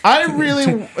 I really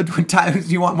Do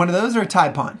you want one of those or a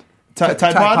Tide Pod? Tide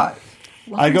Pod?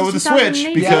 I go with the Switch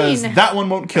because that one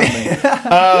won't kill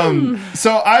me.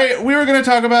 So we were going to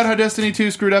talk about how Destiny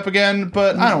 2 screwed up again,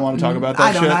 but I don't want to talk about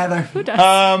that shit. I don't either. Who does?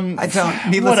 I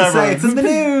don't. Needless to say, it's in the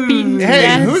news.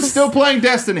 Hey, who's still playing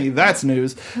Destiny? That's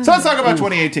news. So let's talk about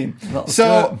 2018.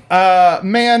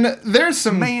 Man, there's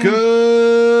some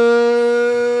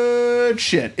good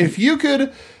shit. If you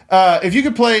could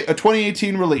play a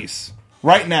 2018 release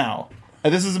right now.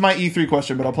 This is my E3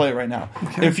 question, but I'll play it right now.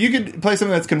 Okay. If you could play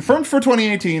something that's confirmed for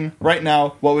 2018 right now,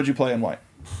 what would you play and why?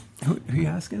 Who are you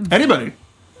asking? Anybody.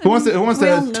 Who wants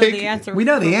to take the answer? We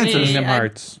know the answer. Kingdom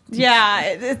Hearts. Yeah,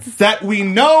 it's that we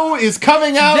know is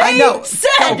coming out. They I know.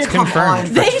 said It's confirmed.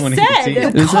 For They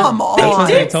 2018. said. Come on. That's what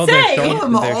they did told say. their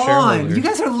Come on, shareholders. you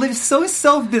guys are so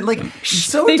so They told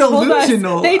us.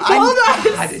 delusional. They told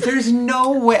us. There's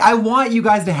no way. I want you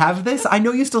guys to have this. I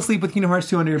know you still sleep with Kingdom Hearts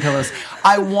 2 under your pillows.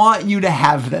 I want you to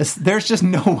have this. There's just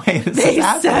no way this They is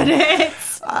happening. said it.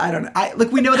 I don't know.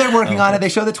 Look, we know they're working on it. They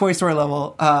show the Toy Story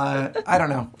level. I don't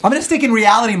know. I'm going to stick in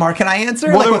reality, Mark. Can I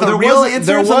answer? Well, with a real answer.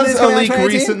 there of something was that's a coming out leak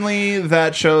 2018? recently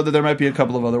that showed that there might be a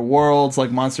couple of other worlds, like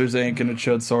Monsters Inc., and it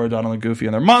showed Sora, Donald, and Goofy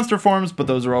in their monster forms, but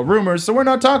those are all rumors, so we're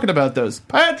not talking about those.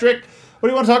 Patrick, what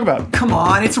do you want to talk about? Come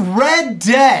on, it's Red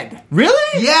Dead.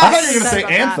 Really? Yes. I thought you were going to say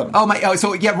Sorry about Anthem.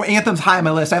 So yeah, Anthem's high on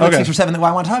my list. I have like Okay. 6 or 7 that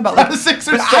I want to talk about. Like, 6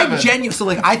 or but 7.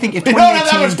 I I think if You don't have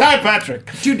that 2018, much time,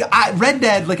 Patrick. dude, Red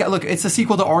Dead, look, it's a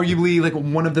sequel to arguably like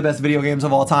one of the best video games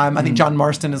of all time. I think John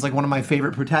Marston is like one of my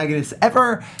favorite protagonists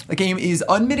ever. The game is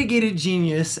unmitigated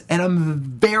genius, and I'm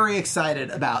very excited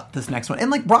about this next one.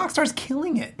 And like Rockstar's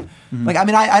killing it. Like, I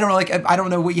mean, I don't know, like I don't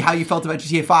know how you felt about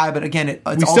GTA 5, but again,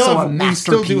 it's also a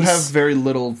masterpiece. We still do have very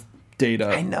little data.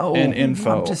 I know. And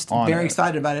info. I'm just on very it.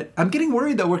 excited about it. I'm getting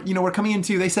worried though. We're coming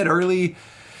into. They said early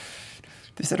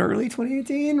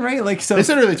 2018, right? Like so. They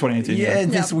said early 2018.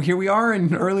 Yeah. Here we are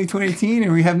in early 2018,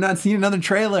 and we have not seen another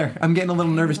trailer. I'm getting a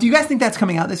little nervous. Do you guys think that's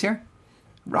coming out this year?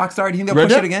 Rockstar, do you think they'll Red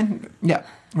push Dead? it again? Yeah,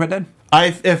 Red Dead.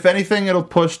 If anything, it'll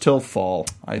push till fall,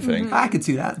 I think. I could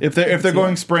see that. If they're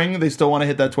going spring, they still want to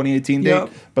hit that 2018 date, Yep.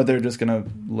 but they're just going to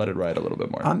let it ride a little bit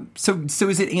more. So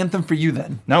is it Anthem for you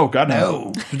then? No, God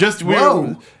no. Just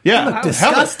Whoa. yeah, You look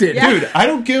disgusted. dude. I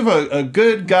don't give a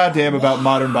good goddamn about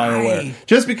modern BioWare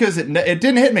just because it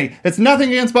didn't hit me. It's nothing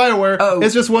against BioWare. Oh.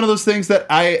 It's just one of those things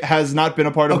that has not been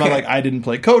a part of my Okay. like. I didn't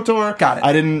play KOTOR. Got it.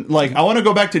 I didn't like. I want to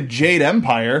go back to Jade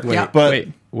Empire. But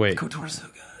Wait. KOTOR's so good.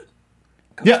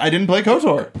 yeah, I didn't play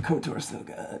KOTOR. KOTOR's so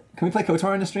good. Can we play KOTOR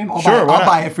on the stream? Sure, I'll why not?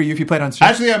 buy it for you if you play it on stream.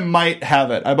 Actually, I might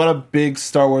have it. I bought a big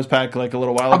Star Wars pack like a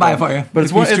little while ago. I'll buy it for you. But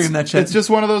If you stream that shit. It's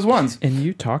just one of those ones. And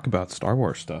you talk about Star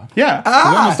Wars stuff. Yeah,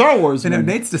 I'm a Star Wars. I know man.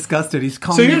 Nate's disgusted. He's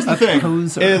calling So me here's the a thing,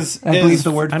 poser. is- I believe is-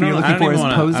 the word I you're don't, looking for is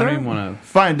I poser. don't even want to.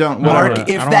 Fine, don't. Mark,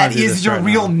 Whatever. if I don't that wanna do is this your right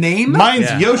real now. name,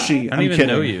 Mine's Yoshi. I don't I'm even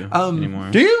kidding. know you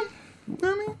anymore. Do you?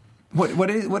 I mean, what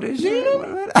is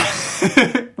your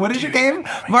what is your game,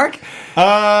 Mark?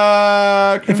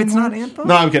 If it's not Anthem,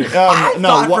 no, I'm kidding. I no,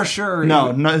 thought for sure.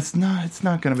 No, it's not. It's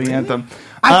not going to be Anthem.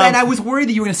 And I was worried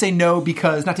that you were going to say no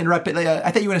because, not to interrupt, but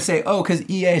I thought you were going to say, oh, because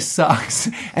EA sucks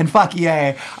and fuck EA.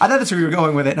 I thought that's where you were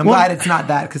going with it. And I'm glad it's not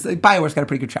that because BioWare's got a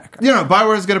pretty good track record. You know,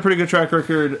 BioWare's got a pretty good track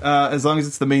record. As long as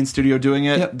it's the main studio doing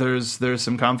it, Yep. there's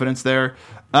some confidence there.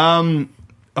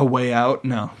 A Way Out,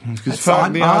 no, because fuck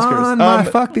On- the Oscars. on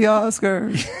fuck the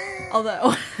Oscars.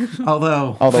 Although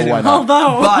Although I why know. not?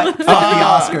 But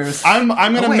fuck the Oscars. I'm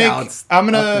gonna Way make. Out's I'm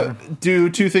gonna do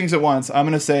two things at once. I'm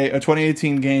gonna say a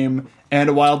 2018 game and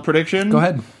a wild prediction. Go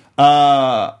ahead.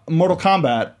 Mortal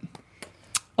Kombat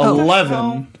Oh.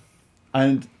 11.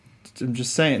 I'm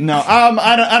just saying. No,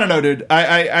 I don't know, dude.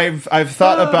 I've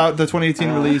thought about the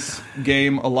 2018 release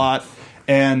game a lot,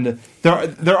 And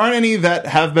there aren't any that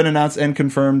have been announced and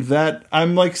confirmed that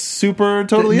I'm like super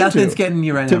totally Nothing's into. getting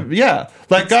you right now. Yeah,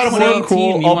 like God of War, 2018,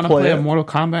 cool. you I'll want to play play it. a Mortal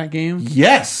Kombat game?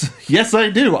 Yes, I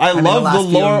do. I mean, love the the last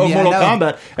lore few- of yeah, Mortal I know.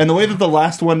 Kombat, and the way that the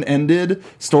last one ended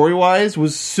story-wise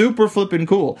was super flippin'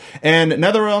 cool. And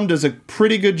NetherRealm does a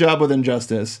pretty good job with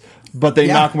Injustice, but they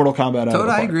Yeah. knock Mortal Kombat out of the Totally,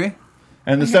 I park. agree.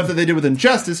 And the stuff that they did with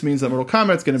Injustice means that Mortal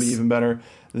Kombat's going to be even better.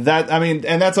 And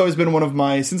that's always been one of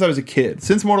my, since I was a kid,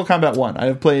 since Mortal Kombat 1, I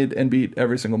have played and beat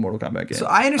every single Mortal Kombat game. So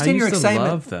I I understand your used to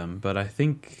excitement. love them, but I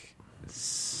think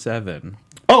 7.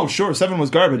 Oh, sure, 7 was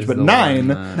garbage, but the 9,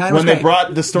 one, Nine was when they great.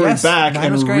 brought the story Yes, back 9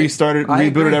 and was great. restarted, I rebooted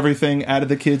agree. everything, added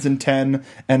the kids in 10,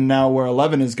 and now where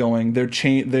 11 is going, they've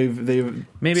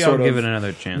Maybe sort I'll give of- it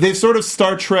another chance. They've sort of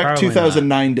Star Trek Probably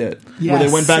 2009 did, where Yes,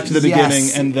 they went back to the yes. beginning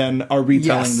and then are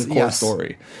retelling Yes, the core yes.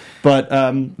 story. But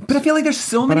But I feel like there's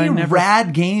so many I never-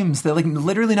 rad games that like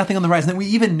literally nothing on the horizon that we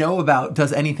even know about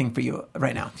does anything for you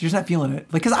right now. You're just not feeling it.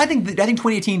 Like, because I think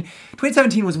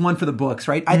 2017 was one for the books,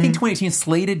 right? I Mm-hmm. think 2018 is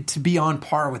slated to be on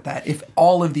par with that if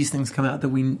all of these things come out that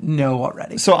we know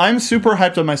already. So I'm super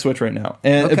hyped on my Switch right now,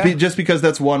 and Okay. just because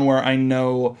that's one where I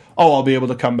know, I'll be able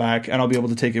to come back and I'll be able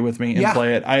to take it with me and Yeah.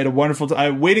 play it. I had a wonderful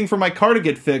time. Waiting for my car to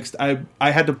get fixed. I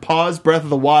had to pause Breath of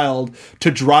the Wild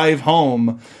to drive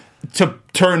home to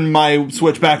turn my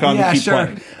Switch back on yeah, to keep sure.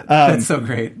 playing. That's so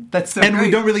great. That's so And great.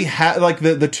 we don't really have like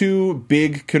the two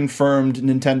big confirmed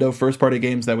Nintendo first party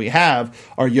games that we have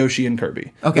are Yoshi and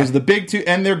Kirby. Okay. Those are the big two,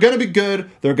 and they're gonna be good.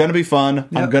 They're gonna be fun.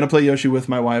 I'm Yep. gonna play Yoshi with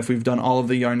my wife. We've done all of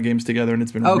the Yarn games together, and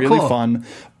it's been Oh, really cool. fun.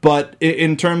 But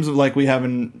in terms of like we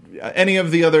haven't any of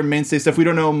the other mainstay stuff, we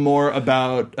don't know more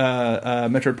about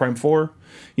Metroid Prime 4.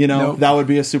 You know, Nope. that would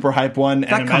be a super hype one.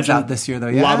 That comes out this year, though,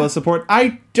 yeah? Labo support.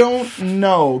 I don't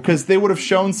know because they would have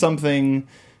shown something.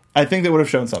 I think they would have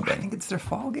shown I something. think it's their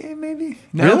fall game, maybe.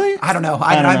 No? Really? I don't know.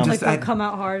 I don't know. I'm Like just. they'll I, come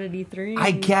out hard at E3.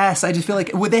 I guess I just feel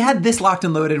like they had this locked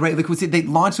and loaded, right? Like they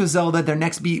launched with Zelda, their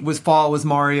next beat was fall, was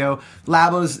Mario.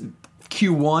 Labo's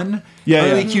Q1, Yeah,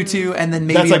 early yeah. Q2, and then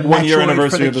maybe That's like a 1 year Metroid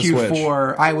anniversary for of the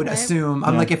Q4. I would Right. assume.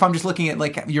 I'm Yeah. like if I'm just looking at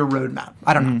like your roadmap.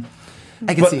 I don't know.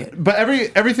 I can see it. But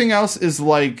everything else is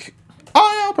like,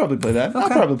 oh yeah, I'll probably play that. I'll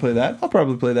Okay. probably play that. I'll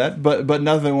probably play that. But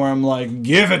nothing where I'm like,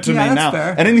 give it to Yeah, me that's now.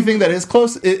 fair. And anything that is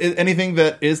close, anything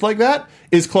that is like that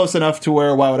is close enough to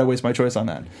where why would I waste my choice on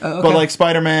that? Okay. But like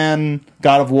Spider-Man,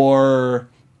 God of War,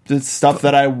 it's stuff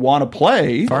that I want to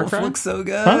play. Far Wolf Cry? looks so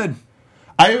good.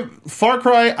 Far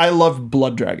Cry, I loved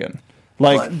Blood Dragon.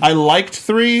 Like I liked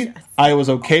 3, I was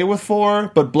okay with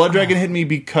 4, but Blood Dragon hit me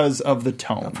because of the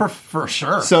tone. For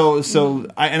sure.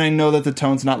 I know that the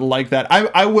tone's not like that.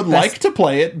 I would like to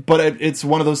play it, but it's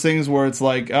one of those things where it's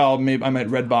like, oh, maybe I might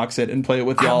Redbox it and play it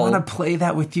with I y'all. want to play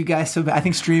that with you guys so bad. I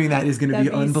think streaming that is going to be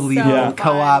That'd be unbelievable. so Yeah.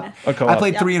 Co-op. fun. A co-op. I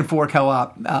played Yep. 3 and 4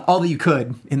 co-op, all that you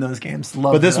could in those games.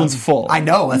 Loved But this them. one's full. I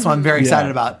know. That's what I'm very excited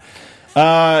about.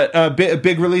 A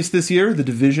big release this year, The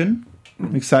Division.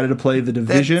 I'm excited to play The That's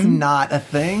Division. not a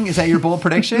thing. Is that your bold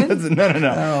prediction? No.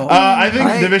 Oh. I think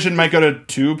Right. Division might go to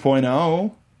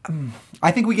 2.0. I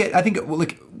think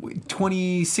like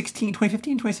 2016,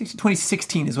 2015, 2016,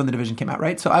 2016 is when the Division came out,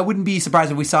 right? So I wouldn't be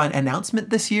surprised if we saw an announcement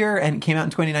this year and it came out in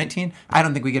 2019. I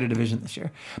don't think we get a Division this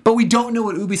year. But we don't know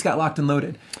what Ubi's got locked and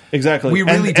loaded. Exactly. We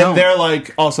really and don't. they're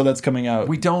like, also that's coming out.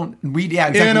 Yeah,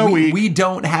 exactly. In a week. We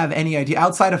don't have any idea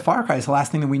outside of Far Cry is the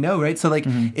last thing that we know, right? So like,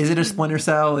 is it a Splinter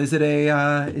Cell? Is it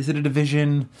a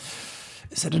Division?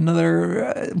 Is it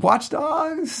another Watch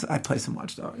Dogs? I'd play some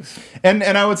Watch Dogs. And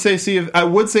I would say Sea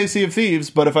of Thieves,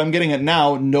 but if I'm getting it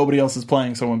now, nobody else is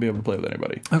playing, so I won't be able to play with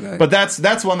anybody. Okay. But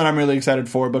that's one that I'm really excited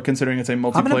for. But considering it's a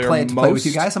multiplayer, I'm going to play it to play with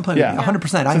you guys. I'm playing with you.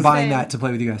 100%. I'm buying Same. that to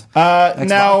play with you guys.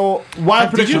 Now,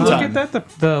 wild Did you prediction look time. at that?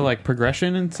 The like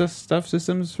progression and stuff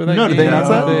systems for that No, game? did they announce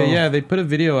that? They put a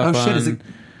video up Oh shit! on, Is it?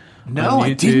 No, on I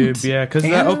YouTube. didn't. Yeah, because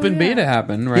And- that open beta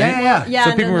happened, right? Yeah. Yeah, So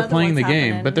and people were another playing the one's game,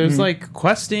 happening. but there's like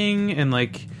questing and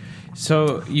like.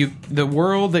 So the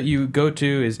world that you go to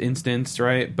is instanced,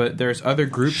 right? But there's other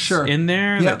groups Sure. in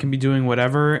there Yeah. that can be doing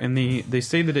whatever, and they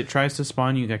say that it tries to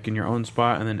spawn you like in your own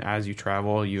spot, and then as you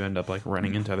travel, you end up like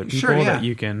running into other people Sure, yeah. that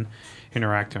you can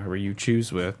interact however you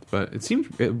choose with. But it seems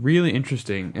really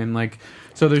interesting, and like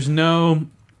so there's no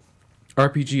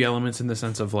RPG elements in the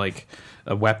sense of like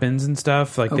weapons and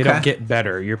stuff. Like they don't Okay. get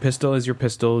better. Your pistol is your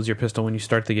pistol when you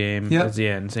start the game. Yep. That's the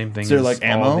end. Same thing. Is there, as like, all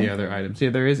ammo? the other items. Yeah,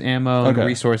 there is ammo and Okay.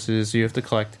 resources. So you have to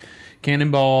collect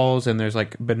cannonballs, and there's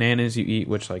like bananas you eat,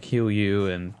 which like heal you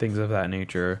and things of that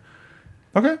nature.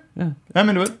 Okay. Yeah. I'm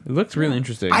into it. It looks really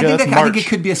interesting. I that's think I think March. it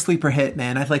could be a sleeper hit,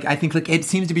 man. I think like it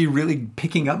seems to be really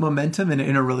picking up momentum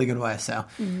in a really good way. So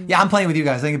yeah, I'm playing with you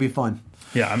guys. I think it'd be fun.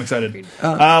 Yeah, I'm excited.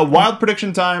 Wild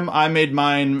prediction time. I made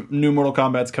mine. New Mortal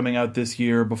Kombat's coming out this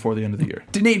year before the end of the year.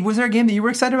 Nate, was there a game that you were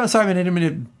excited about? Sorry, I didn't mean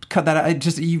to cut that out. I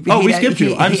just we skipped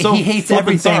you. I'm so he hates flippin'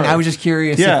 everything. sorry. I was just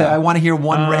curious. Yeah. I want to hear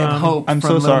one ray of hope I'm from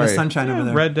so Little sorry. Miss Sunshine over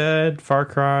there. Red Dead, Far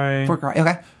Cry,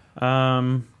 Okay.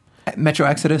 Metro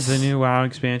Exodus. the new WoW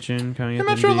expansion coming The at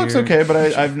the end Metro of the looks year. okay, but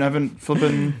I haven't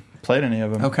flipping played any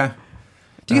of them. Okay.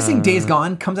 Do you guys think Days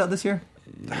Gone comes out this year?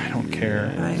 I don't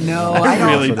care. I know.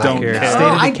 I really know. don't care. State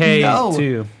of I Decay know.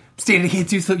 2. State of Decay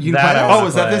 2. So you That play I that? want Oh,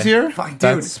 is that this year? Fuck, dude.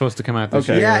 That's supposed to come out this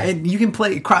Okay. year. Yeah, and you can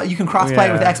play. You can cross play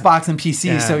Yeah. with Xbox and PC.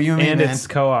 Yeah. So you and me, and man. it's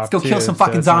co-op. Let's go too, kill some so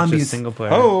fucking it's not just zombies. single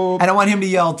player. Oh, And I want him to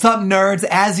yell, "What's up, nerds?"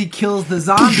 as he kills the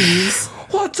zombies.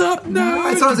 What's up,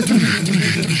 I saw it as a-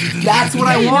 That's what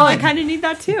I You know, I want. kind of need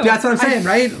that too. That's what I'm saying,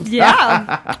 right?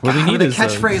 Yeah. What we need a is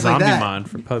catchphrase a like zombie that. mod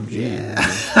for PUBG.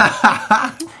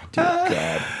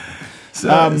 God.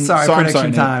 Sorry, prediction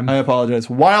Nate. time. I apologize.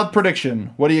 Wild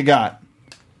prediction. What do you got?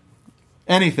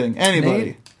 Anything? Anybody?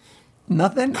 Nate?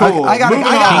 Nothing. Cool. I got Moving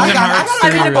on. I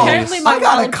mean, Release. apparently my I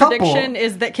got a wild couple. prediction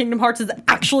is that Kingdom Hearts is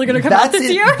actually going to come out That's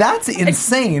this year. That's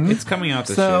insane. It's coming out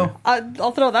this So- year.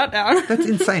 I'll throw that down. That's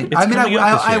insane. It's I mean, coming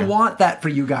out this I year. want that for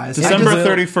you guys. December I just-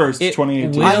 31st, It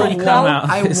 2018. will come out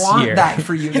I this want year. that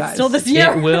for you guys. Still this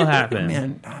year. It will happen.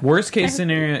 Man. Worst case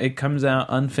scenario, it comes out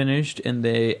unfinished and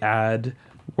they add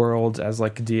worlds as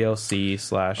like DLC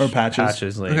 / Or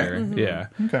patches. later. Okay. Yeah.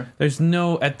 Okay. There's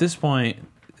no at this point.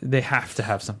 They have to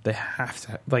have something. They have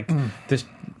to this.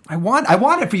 I want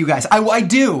it for you guys. I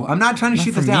do. I'm not trying to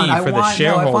shoot for this down. me, I for the want. No,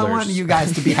 if I want shareholders. you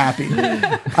guys to be happy.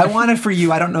 I want it for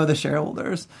you. I don't know the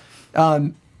shareholders.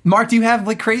 Mark, do you have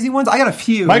like crazy ones? I got a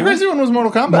few. My crazy one was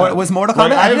Mortal Kombat. Was Mortal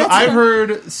Kombat? I've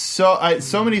heard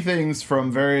so many things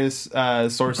from various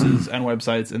sources and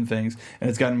websites and things, and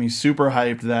it's gotten me super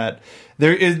hyped that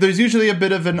there's usually a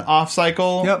bit of an off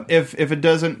cycle. Yep. If it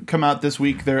doesn't come out this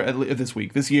week,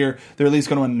 this year, they're at least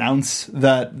going to announce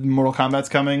that Mortal Kombat's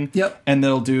coming. Yep. And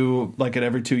they'll do like an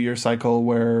every 2-year cycle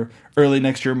where early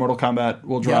next year Mortal Kombat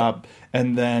will drop,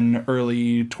 and then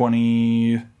early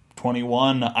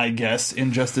 2021, I guess,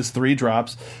 Injustice 3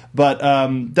 drops. But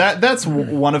that's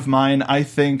one of mine. I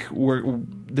think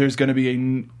there's going to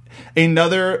be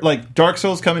another, like, Dark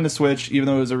Souls coming to Switch, even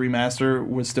though it was a remaster,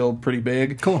 was still pretty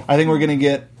big. Cool. I think we're going to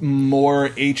get more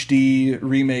HD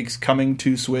remakes coming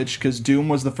to Switch, because Doom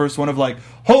was the first one of like,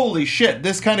 holy shit,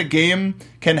 this kind of game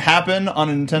can happen on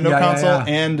a Nintendo console,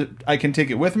 and I can take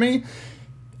it with me.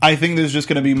 I think there's just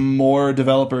going to be more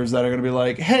developers that are going to be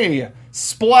like, hey,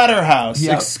 Splatterhouse,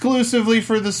 exclusively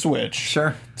for the Switch.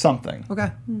 Sure. Something. Okay.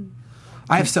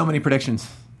 I have so many predictions.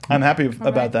 I'm happy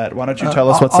about that. Why don't you tell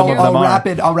us what some of them are?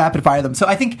 I'll rapid fire them. So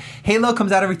I think Halo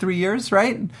comes out every 3 years,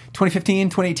 right? 2015,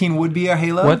 2018 would be our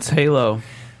Halo. What's Halo?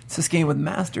 It's this game with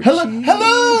Master Hello! Chief.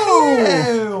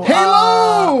 Hello!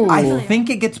 Halo! I think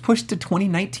it gets pushed to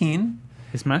 2019.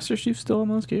 Is Master Chief still in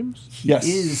those games? Yes.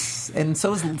 Is, and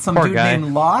so is some Poor dude guy.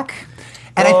 named Locke.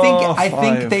 And I five.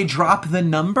 think they drop the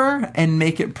number and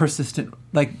make it persistent,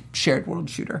 like shared world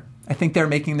shooter. I think they're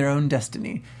making their own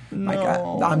destiny. Like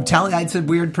I'm telling you, it's a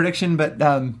weird prediction, but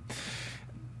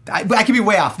I could be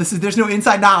way off. There's no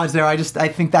inside knowledge there. I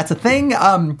think that's a thing.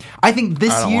 I think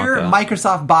this I don't year want that.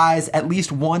 Microsoft buys at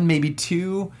least one, maybe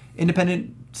two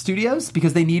independent studios,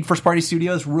 because they need first party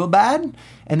studios real bad,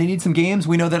 and they need some games.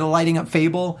 We know that lighting up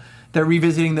Fable, they're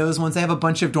revisiting those ones. They have a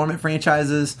bunch of dormant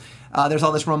franchises. There's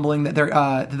all this rumbling that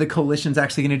the Coalition's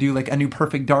actually going to do like a new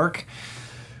Perfect Dark.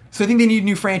 So I think they need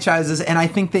new franchises, and I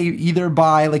think they either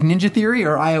buy like Ninja Theory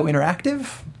or IO Interactive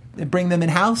and bring them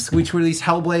in-house, which released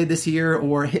Hellblade this year,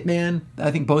 or Hitman.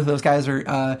 I think both of those guys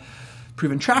are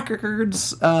proven track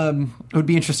records. It would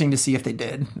be interesting to see if they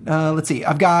did. Let's see.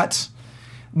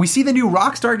 We see the new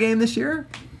Rockstar game this year.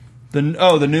 The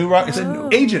new Rock... It's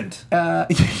an Agent.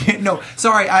 No,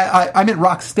 sorry, I meant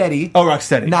Rocksteady. Oh,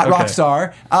 Rocksteady. Not Okay.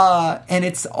 Rockstar. And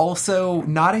it's also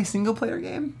not a single-player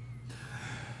game.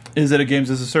 Is it a games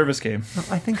as a service game?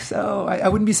 I think so. I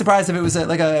wouldn't be surprised if it was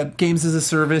like a games as a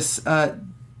service,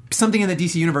 something in the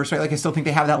DC universe, right? Like I still think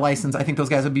they have that license. I think those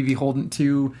guys would be beholden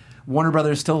to Warner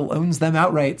Brothers. Still owns them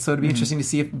outright, so it'd be interesting to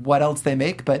see what else they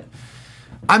make. But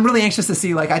I'm really anxious to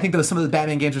see. Like I think some of the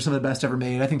Batman games are some of the best ever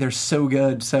made. I think they're so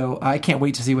good. So I can't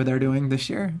wait to see what they're doing this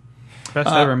year. Best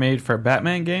ever made for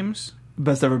Batman games?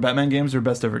 Best ever Batman games or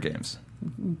best ever games?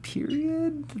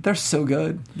 Period. They're so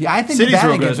good. Yeah, I think City's the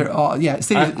Batman real games good. are all. Yeah,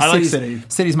 I like City.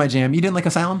 City's my jam. You didn't like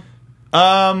Asylum?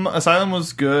 Asylum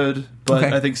was good, but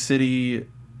Okay. I think City...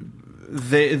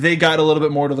 they got a little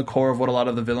bit more to the core of what a lot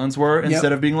of the villains were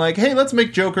instead of being like, hey, let's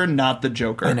make Joker not the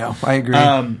Joker. I know, I agree.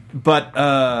 So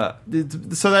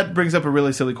that brings up a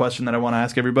really silly question that I want to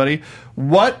ask everybody.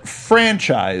 What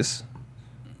franchise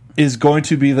is going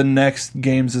to be the next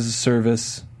games as a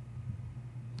service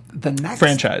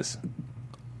franchise?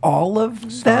 All of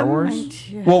Star them?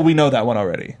 Wars? Well, we know that one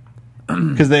already.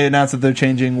 Because they announced that they're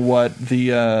changing what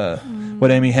what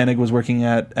Amy Hennig was working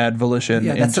at Volition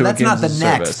into so that's a games not the as a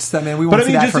next. service. I mean, we won't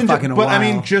see that for fucking a while. But I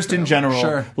mean, just in general,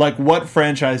 Sure. like, what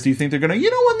franchise do you think they're going to... You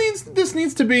know what this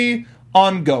needs to be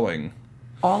ongoing?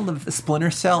 All of the Splinter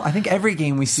Cell. I think every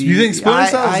game we see. You think Splinter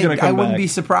Cell is going to come I wouldn't back? be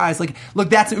surprised. Like, look,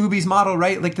 that's Ubi's model,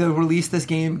 right? Like, they'll release this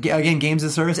game again, games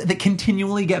as a service that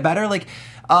continually get better. Like,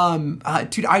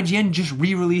 dude, IGN just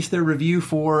re-released their review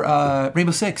for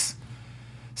Rainbow Six.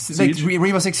 Like,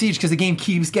 Rainbow Six Siege, because the game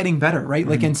keeps getting better, right?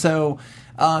 Like, and so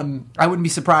I wouldn't be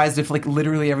surprised if like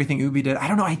literally everything Ubi did. I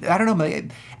don't know. I don't know. But,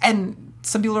 and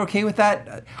some people are okay with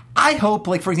that. I hope,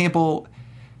 like, for example,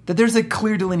 that there's a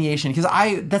clear delineation, because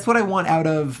that's what I want out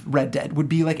of Red Dead, would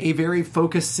be like a very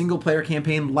focused single player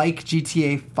campaign like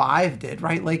GTA 5 did,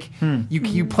 right? Like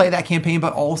you play that campaign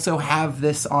but also have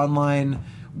this online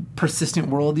persistent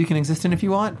world you can exist in if you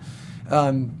want.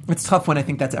 It's tough when I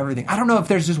think that's everything. I don't know if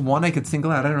there's just one I could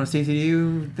single out. I don't know, Stacey, do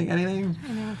you think anything? I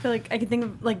don't know, I feel like I could think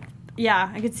of, like,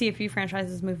 I could see a few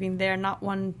franchises moving there, not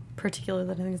one particular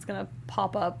that I think is going to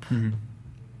pop up.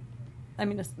 I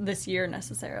mean, this year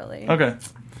necessarily. Okay.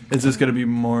 Is this going to be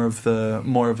more of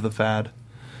the fad?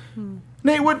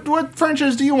 Nate, what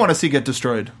franchise do you want to see get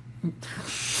destroyed?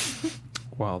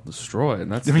 Well, destroyed.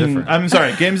 That's I mean, different. I'm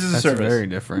sorry, games as a That's service. very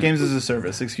different. Games as a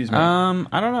service, excuse me. I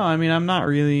don't know. I mean, I'm not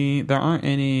really... There aren't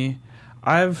any...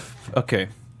 Okay.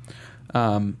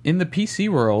 In the PC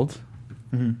world,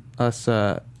 us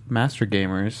master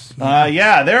gamers...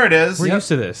 yeah, there it is. We're used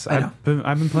to this. I've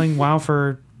been playing WoW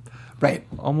for... Right.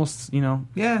 Almost,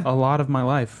 Yeah. a lot of my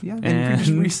life. Yeah, and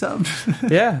you can just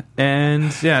resub. Yeah, and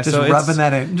yeah, Just so rubbing it's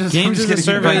that in. games as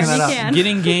a bringing service, that up. can.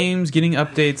 getting games, getting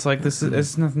updates. Like this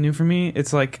is nothing new for me.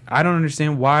 It's like I don't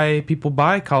understand why people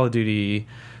buy Call of Duty,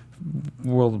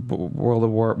 World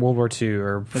War II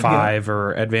or 5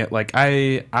 or Advanced. Like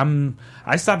I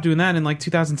stopped doing that in like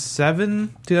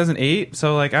 2007, 2008.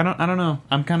 So like I don't know.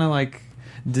 I'm kind of like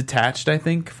detached, I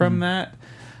think, from that.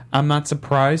 I'm not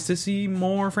surprised to see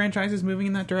more franchises moving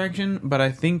in that direction, but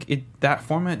I think that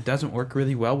format doesn't work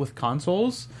really well with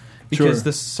consoles because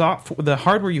the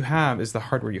hardware you have is the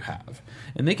hardware you have.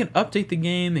 And they can update the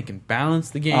game, they can balance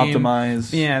the game.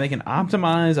 Optimize. Yeah, they can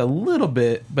optimize a little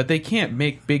bit, but they can't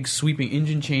make big sweeping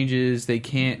engine changes. They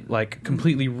can't like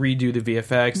completely redo the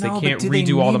VFX. No, they can't but do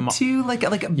redo all the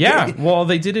well,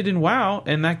 they did it in WoW,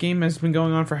 and that game has been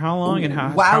going on for how long? And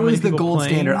how WoW many is the people gold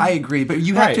playing? standard. I agree, but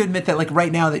you have to admit that like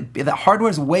right now that hardware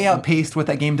is way outpaced what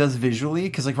that game does visually.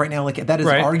 Because like right now, like that is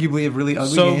arguably a really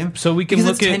ugly game. So we can because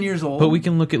look it's at 10 years old, but we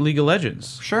can look at League of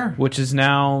Legends, Sure. which is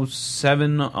now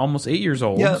 7, almost 8 years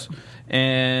old. Yep.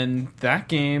 And that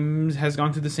game has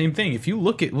gone through the same thing. If you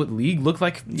look at what League looked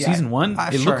like season 1,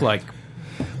 it sure. looked like.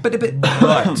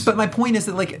 But my point is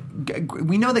that like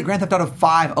we know that Grand Theft Auto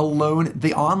 5 alone,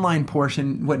 the online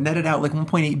portion, what netted out like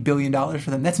 $1.8 billion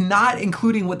for them. That's not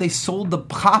including what they sold the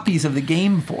copies of the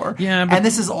game for. Yeah, but, and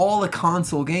this is all a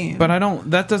console game. But I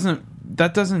don't. That doesn't.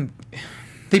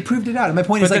 They proved it out. And my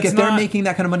point is, like, if they're making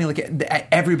that kind of money, like,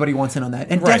 everybody wants in on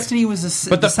that. And Destiny was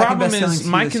but the second problem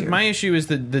best-selling is my issue is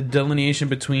the delineation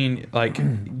between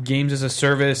like games as a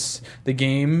service. The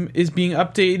game is being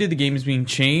updated, the game is being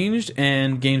changed,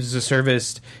 and games as a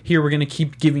service. Here we're going to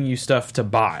keep giving you stuff to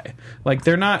buy. Like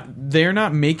they're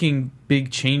not making big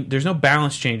change. There's no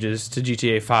balance changes to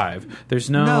GTA 5. There's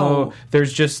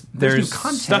there's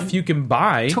stuff you can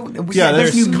buy.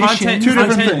 There's new content.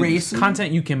 missions,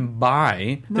 Content you can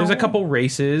buy. No. There's a couple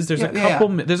races. There's a couple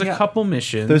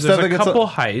missions. There's a couple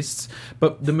heists.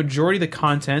 But the majority of the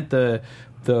content, the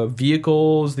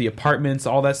vehicles, the apartments,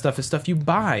 all that stuff is stuff you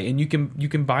buy, and you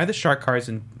can buy the shark cards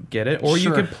and get it, or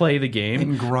you can play the game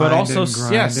and grind. But also,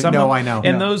 I know.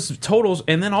 And those totals,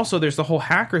 and then also there's the whole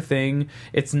hacker thing.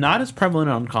 It's not as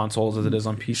prevalent on consoles as it is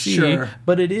on PC,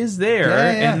 but it is there,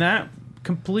 and that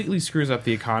completely screws up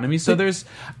the economy. So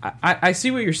I see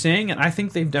what you're saying, and I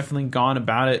think they've definitely gone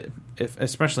about it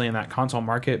especially in that console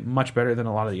market, much better than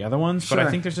a lot of the other ones. But I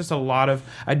Sure. think there's just a lot of...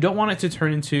 I don't want it to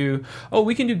turn into, oh,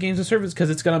 we can do games of service because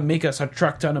it's going to make us a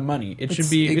truck ton of money. It's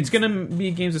going to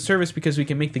be games of service because we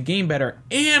can make the game better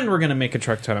and we're going to make a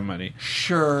truck ton of money.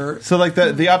 Sure. So like the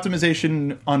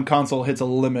optimization on console hits a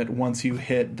limit once you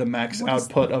hit the max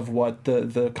output of what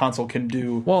the console can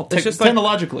do. Well, it's just like...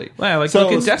 technologically. Yeah, like So-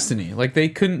 look at Destiny. Like they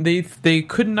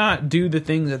could not do the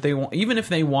things that they want. Even if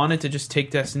they wanted to just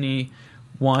take Destiny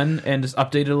 1 and just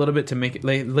update it a little bit to make it,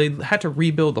 they had to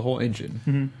rebuild the whole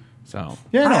engine. So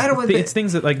Yeah, no. I don't- it's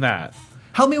things that like that.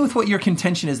 Help me with what your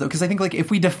contention is, though, because I think like if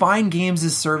we define games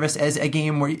as service as a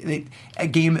game where a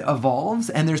game evolves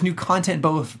and there's new content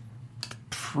both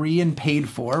free and paid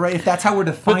for, right? If that's how we're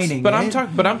defining But it.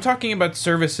 I'm talking about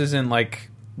services in like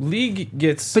League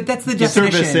gets. But that's the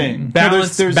definition. servicing.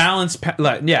 Balance, there's- balance,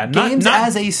 yeah. Games not,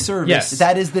 as a service. Yes,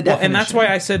 That is the definition. and that's why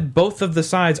I said both of the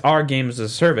sides are games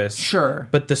as a service. Sure.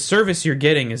 But the service you're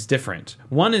getting is different.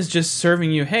 One is just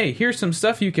serving you, hey, here's some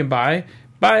stuff you can buy.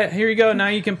 Buy it. Here you go. Now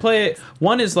you can play it.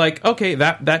 One is like, okay,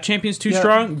 that champion's too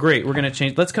strong. Great, we're gonna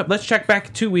change. Let's check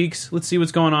back 2 weeks. Let's see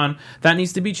what's going on. That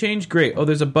needs to be changed. Great. Oh,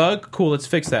 there's a bug. Cool. Let's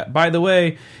fix that. By the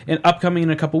way, upcoming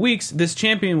in a couple weeks, this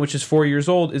champion, which is 4 years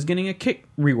old, is getting a kick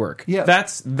rework. Yeah.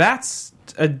 That's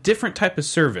a different type of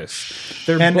service.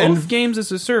 They're And- both and- games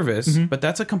as a service, but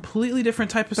that's a completely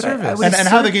different type of I service. would and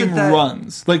how the assert game that-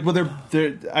 runs. Like, well,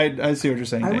 I see what you're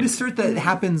saying. I would Nate. assert that it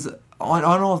happens on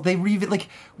all. They like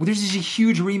there's just a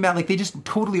huge remap. Like they just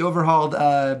totally overhauled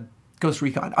Ghost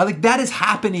Recon. Like that is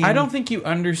happening. I don't think you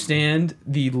understand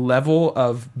the level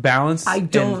of balance I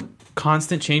don't- and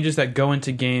constant changes that go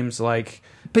into games like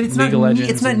But it's League not. of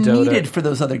Legends It's not and Dota. needed for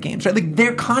those other games, right? Like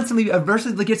they're constantly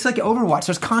versus. Like it's like Overwatch.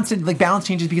 There's constant like balance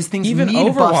changes because things Even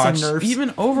need buffs and Overwatch, nerfs. even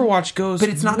Overwatch goes But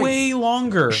it's not way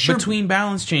longer Sure. between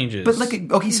balance changes. But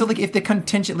like, okay, so like if the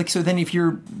contention, like, so then if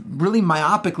you're really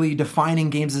myopically defining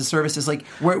games as services, like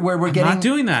where we're I'm getting not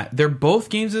doing that. They're both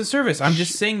games as a service. I'm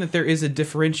just saying that there is a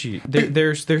differentiate.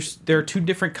 There are two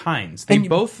different kinds. They And-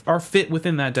 both are fit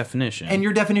within that definition. and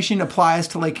your definition applies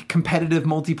to like competitive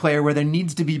multiplayer where there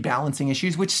needs to be balancing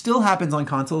issues, which still happens on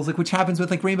consoles, like which happens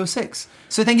with like Rainbow Six.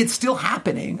 So I think it's still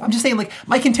happening. I'm just saying, like,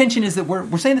 my contention is that we're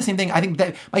saying the same thing. I think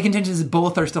that my contention is that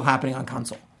both are still happening on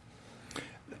console.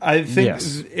 I think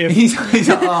Yes. if He's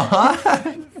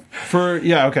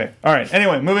yeah, okay, all right.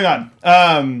 Anyway, moving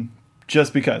on.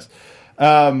 Just because.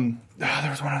 There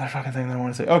was one other fucking thing that I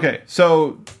want to say. Okay,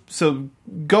 so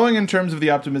going in terms of the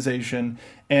optimization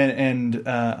and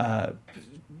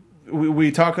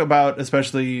we talk about,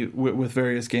 especially with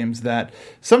various games, that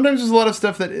sometimes there's a lot of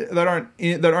stuff that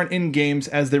aren't in games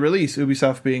as they release.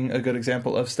 Ubisoft being a good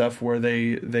example of stuff where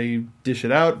they dish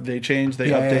it out, they change, they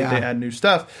update, they add new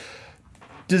stuff.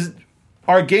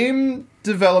 Are game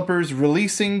developers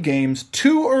releasing games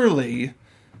too early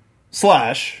 /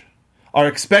 are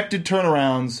expected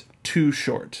turnarounds too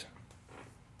short?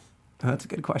 Oh, that's a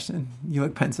good question. You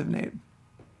look pensive, Nate.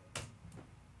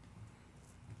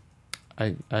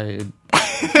 I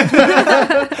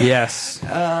yes.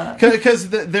 Because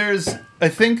there's, I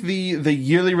think the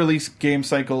yearly release game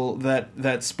cycle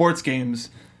that sports games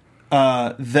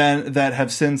then that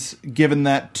have since given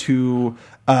that to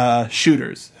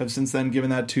shooters, have since then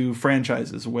given that to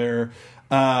franchises where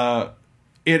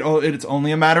it's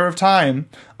only a matter of time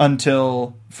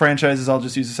until franchises. I'll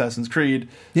just use Assassin's Creed.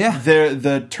 Yeah,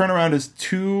 the turnaround is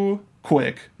too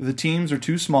quick. The teams are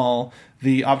too small.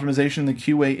 The optimization, the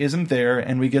QA isn't there,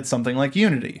 and we get something like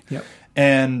Unity. Yep.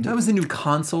 And that was the new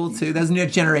console too. That was the new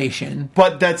generation.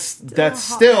 but that's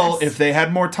still, if they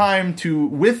had more time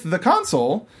with the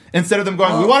console, instead of them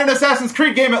going, we want an Assassin's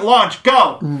Creed game at launch,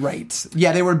 go! Right.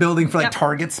 Yeah, they were building for like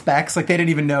Target specs. Like they didn't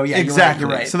even know. Yeah, Exactly. You're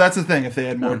right. So that's the thing. If they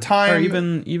had more time, Or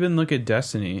even look at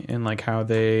Destiny and like how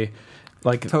they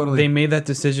Totally. they made that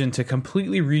decision to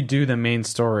completely redo the main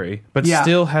story, but Yeah.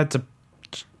 still had to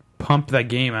pump that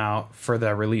game out for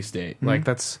that release date. Like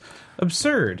that's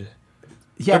absurd.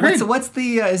 Yeah, Agreed. what's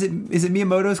the is it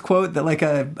Miyamoto's quote that like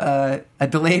a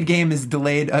delayed game is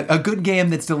delayed, a good game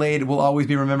that's delayed will always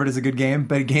be remembered as a good game,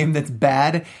 but a game that's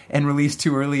bad and released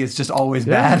too early is just always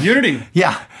bad. Unity.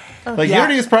 Yeah. Like Yeah.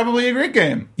 Unity is probably a great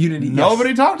game. Unity, yes.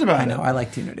 Nobody talked about I it. know, I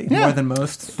liked Unity Yeah. more than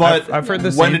most. But I've heard the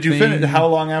when same did you thing. finish? How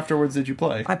long afterwards did you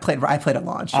play? I played at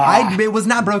launch. Ah. It was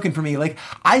not broken for me. Like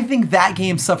I think that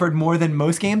game suffered more than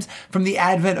most games from the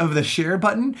advent of the share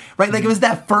button. Right? Like it was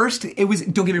that first. It was,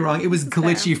 don't get me wrong, it was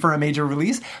glitchy for a major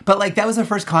release, but like that was the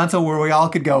first console where we all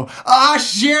could go,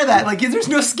 share that. Like there's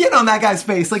no skin on that guy's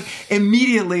face. Like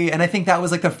immediately, and I think that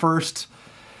was like the first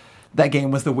that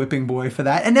game was the whipping boy for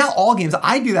that. And now all games,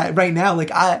 I do that right now.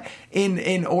 Like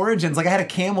in Origins, like I had a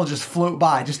camel just float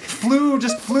by, just flew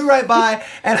right by,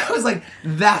 and I was like,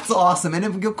 that's awesome. And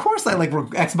of course, I like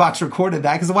Xbox recorded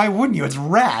that because why wouldn't you? It's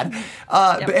rad.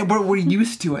 But we're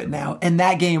used to it now. And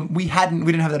that game, we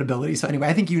didn't have that ability. So anyway,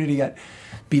 I think Unity got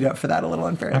beat up for that a little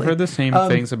unfairly. I've heard the same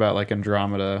things about like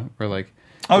Andromeda, where like.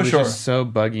 It was just so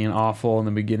buggy and awful in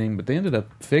the beginning, but they ended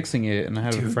up fixing it. And I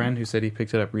had a friend who said he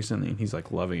picked it up recently, and he's like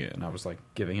loving it. And I was like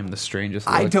giving him the strangest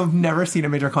look. I've never seen a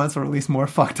major console release more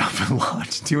fucked up at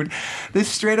launch, dude. This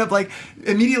straight up like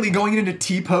immediately going into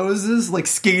T poses, like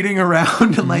skating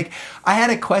around, and like I had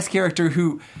a Quest character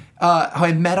who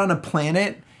I met on a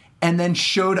planet. And then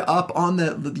showed up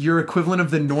on your equivalent of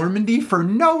the Normandy for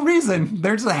no reason.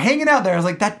 They're just hanging out there. I was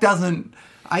like, that doesn't.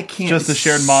 I can't. Just a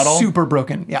shared model. Super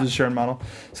broken. Yeah, just a shared model.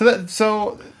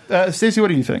 So Stacey, what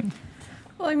do you think?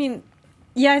 Well, I mean,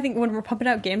 yeah, I think when we're pumping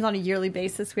out games on a yearly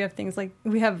basis, we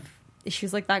have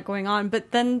issues like that going on.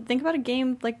 But then think about a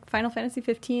game like Final Fantasy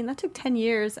 15 that took 10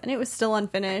 years and it was still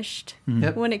unfinished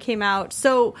when it came out.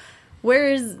 So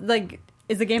is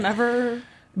the game ever?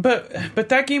 But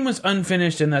that game was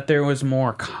unfinished in that there was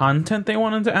more content they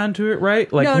wanted to add to it,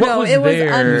 right? Like it was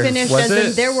unfinished.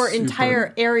 Was there were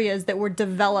entire areas that were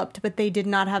developed, but they did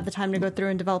not have the time to go through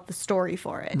and develop the story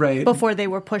for it before they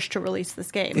were pushed to release this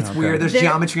game. It's weird. There's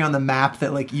geometry on the map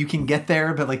that like you can get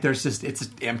there, but like it's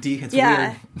empty. It's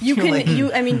weird.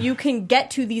 You can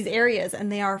get to these areas, and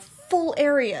they are full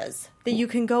areas that you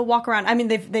can go walk around. I mean,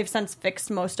 they've since fixed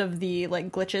most of the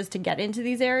like glitches to get into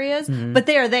these areras, but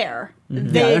they are there.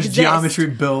 There's geometry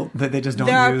built that they just don't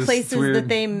use. There are places that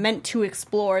they meant to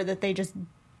explore that they just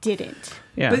didn't.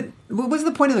 Yeah. But what was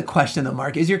the point of the question, though,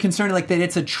 Mark? Is your concern like that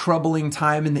it's a troubling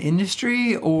time in the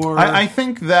industry, or I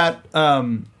think that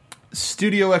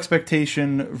studio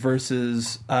expectation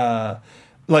versus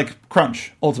like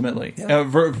crunch ultimately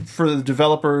for the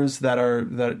developers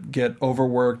that get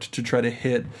overworked to try to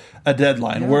hit a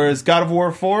deadline. Whereas God of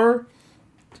War 4,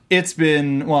 it's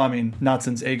been not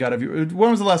since a God of War.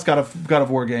 When was the last God of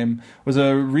War game? Was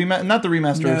a not the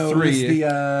remaster of 3.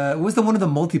 What was the one of the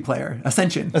multiplayer?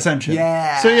 Ascension.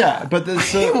 Yeah. So yeah, but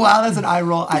wow, that's an eye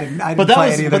roll. I didn't but that play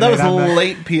was it either. But that was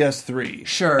late PS3.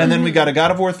 Sure. And then we got a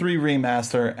God of War 3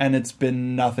 remaster, and it's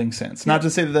been nothing since. Not to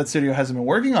say that studio hasn't been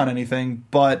working on anything,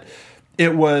 but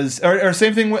it was or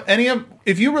same thing with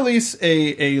if you release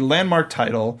a landmark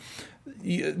title,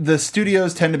 the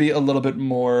studios tend to be a little bit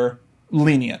more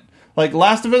lenient. Like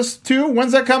Last of Us 2,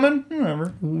 when's that coming?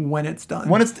 Whatever. When it's done.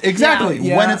 When it's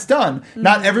when it's done.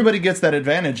 Not everybody gets that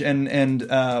advantage, and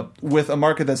with a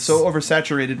market that's so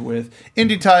oversaturated with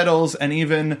indie titles and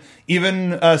even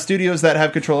studios that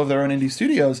have control of their own indie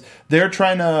studios, they're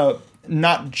trying to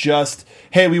not just,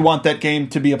 hey, we want that game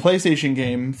to be a PlayStation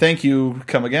game, thank you,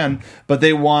 come again, but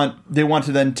they want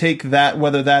to then take that,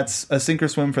 whether that's a sink or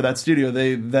swim for that studio,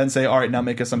 they then say, all right, now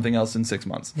make us something else in 6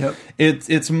 months. Yep.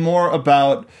 It's more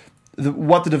about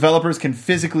what the developers can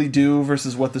physically do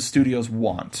versus what the studios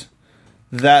want.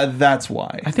 That's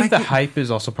why. I think the hype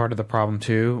is also part of the problem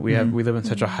too. We live in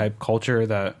such a hype culture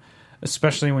that,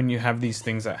 especially when you have these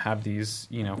things that have these,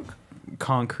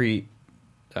 concrete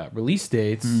release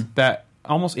dates, that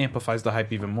almost amplifies the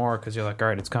hype even more, because you're like, all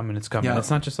right, it's coming. Yeah. It's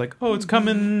not just like, oh, it's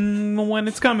coming when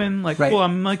it's coming. Like, cool,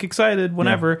 I'm like excited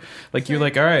whenever. Yeah. Like, you're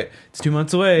like, all right, it's 2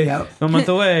 months away, 1 month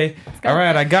away. All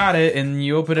right, I got it. And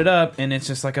you open it up, and it's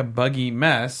just like a buggy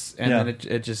mess. And then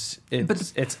it's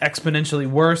exponentially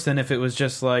worse than if it was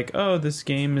just like, oh, this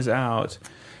game is out.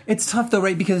 It's tough though,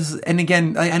 right? Because, and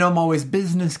again, I know I'm always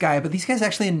business guy, but these guys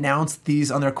actually announced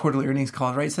these on their quarterly earnings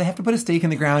calls, right? So they have to put a stake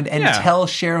in the ground and tell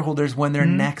shareholders when their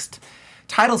next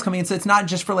title's coming in. So it's not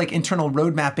just for like internal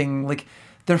road mapping, like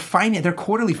their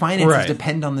quarterly finances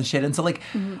depend on the shit. And so like,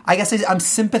 I guess I'm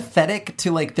sympathetic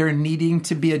to like there needing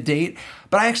to be a date,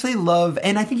 but I actually love,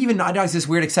 and I think even Naughty Dog's this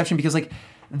weird exception because like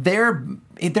they're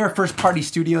a first party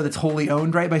studio that's wholly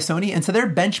owned by Sony, and so their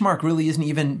benchmark really isn't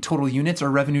even total units or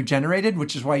revenue generated,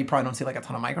 which is why you probably don't see like a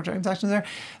ton of microtransactions there.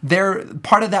 They're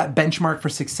part of that benchmark for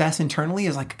success internally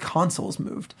is like consoles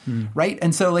moved, right?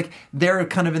 And so like they're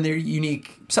kind of in their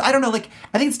unique. So I don't know, like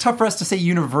I think it's tough for us to say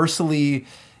universally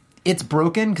it's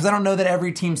broken because I don't know that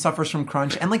every team suffers from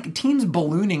crunch and like teams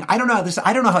ballooning. I don't know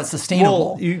how it's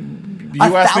sustainable. Well, you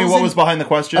asked me what was behind the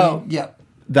question. Oh yeah.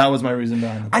 That was my reason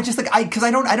behind it. I just because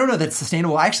I don't know that's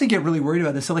sustainable. I actually get really worried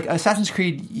about this. So like Assassin's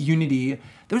Creed Unity,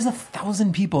 there was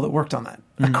 1,000 people that worked on that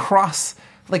across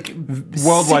like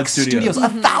worldwide 6 studios.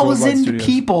 1,000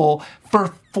 people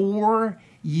for 4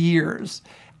 years.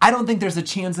 I don't think there's a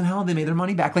chance in hell they made their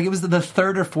money back. Like, it was the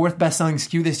third or fourth best-selling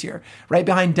SKU this year, right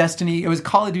behind Destiny. It was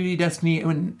Call of Duty, Destiny,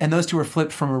 and those two were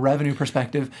flipped from a revenue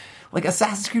perspective. Like,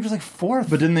 Assassin's Creed was like fourth.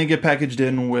 But didn't they get packaged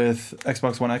in with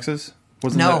Xbox One X's?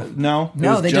 No. It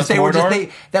was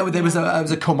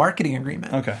a co-marketing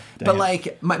agreement. Okay, but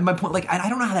like my point, like I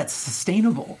don't know how that's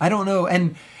sustainable. I don't know,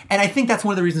 and I think that's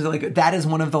one of the reasons that is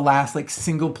one of the last like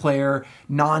single player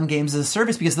non-games as a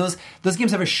service, because those games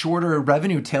have a shorter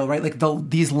revenue tail, right? Like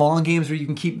these long games where you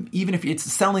can keep, even if it's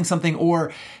selling something,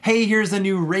 or hey, here's a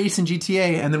new race in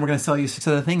GTA, and then we're going to sell you 6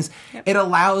 other things. Yep. It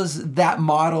allows that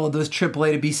model of those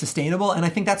AAA to be sustainable, and I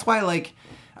think that's why, like,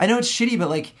 I know it's shitty, but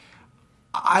like,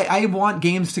 I want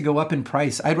games to go up in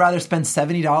price. I'd rather spend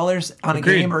 $70 on a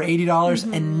game or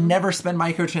 $80 and never spend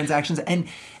microtransactions and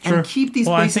keep these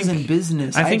places in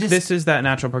business. I think this is that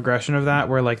natural progression of that,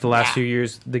 where like the last few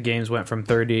years the games went from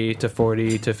 30 to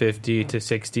 40 to 50 to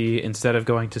 60. Instead of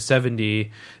going to 70,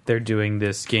 they're doing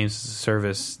this games as a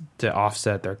service to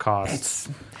offset their costs.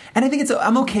 And I think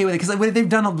I'm okay with it, because they've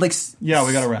done like we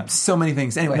got to wrap so many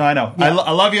things. Anyway, no, I know. Yeah.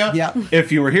 I love you. Yeah.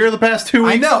 If you were here the past 2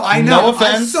 weeks, I know. No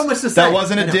offense. So much to say. That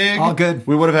wasn't a dig. All good.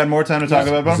 We would have had more time to talk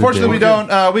about it, but unfortunately we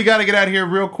don't. We got to get out of here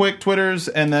real quick. Twitters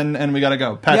and we got to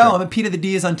go. Patrick. I'm a Pete of the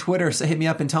D is on Twitter, so hit me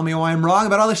up and tell me why I'm wrong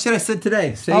about all the shit I said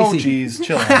today. Stacey. Oh, jeez,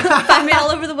 chill out. Find me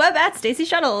all over the web at Stacey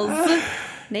Shuttles.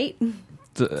 Nate.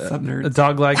 Sup, nerds? A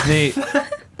dog like Nate.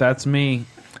 That's me.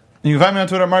 You can find me on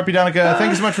Twitter, Mark P. Donica.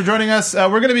 Thank you so much for joining us. We're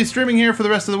going to be streaming here for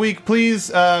the rest of the week.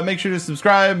 Please make sure to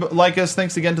subscribe, like us.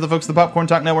 Thanks again to the folks at the Popcorn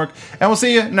Talk Network. And we'll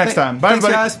see you next time. Bye, Thanks,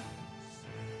 everybody. guys.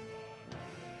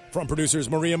 From producers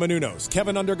Maria Menounos,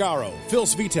 Kevin Undergaro, Phil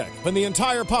Svitek, and the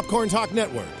entire Popcorn Talk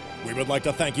Network, we would like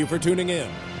to thank you for tuning in.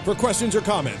 For questions or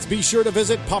comments, be sure to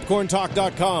visit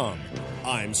popcorntalk.com.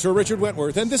 I'm Sir Richard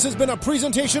Wentworth, and this has been a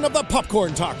presentation of the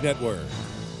Popcorn Talk Network.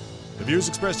 The views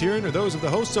expressed herein are those of the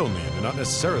hosts only and do not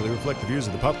necessarily reflect the views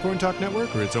of the Popcorn Talk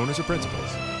Network or its owners or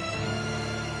principals.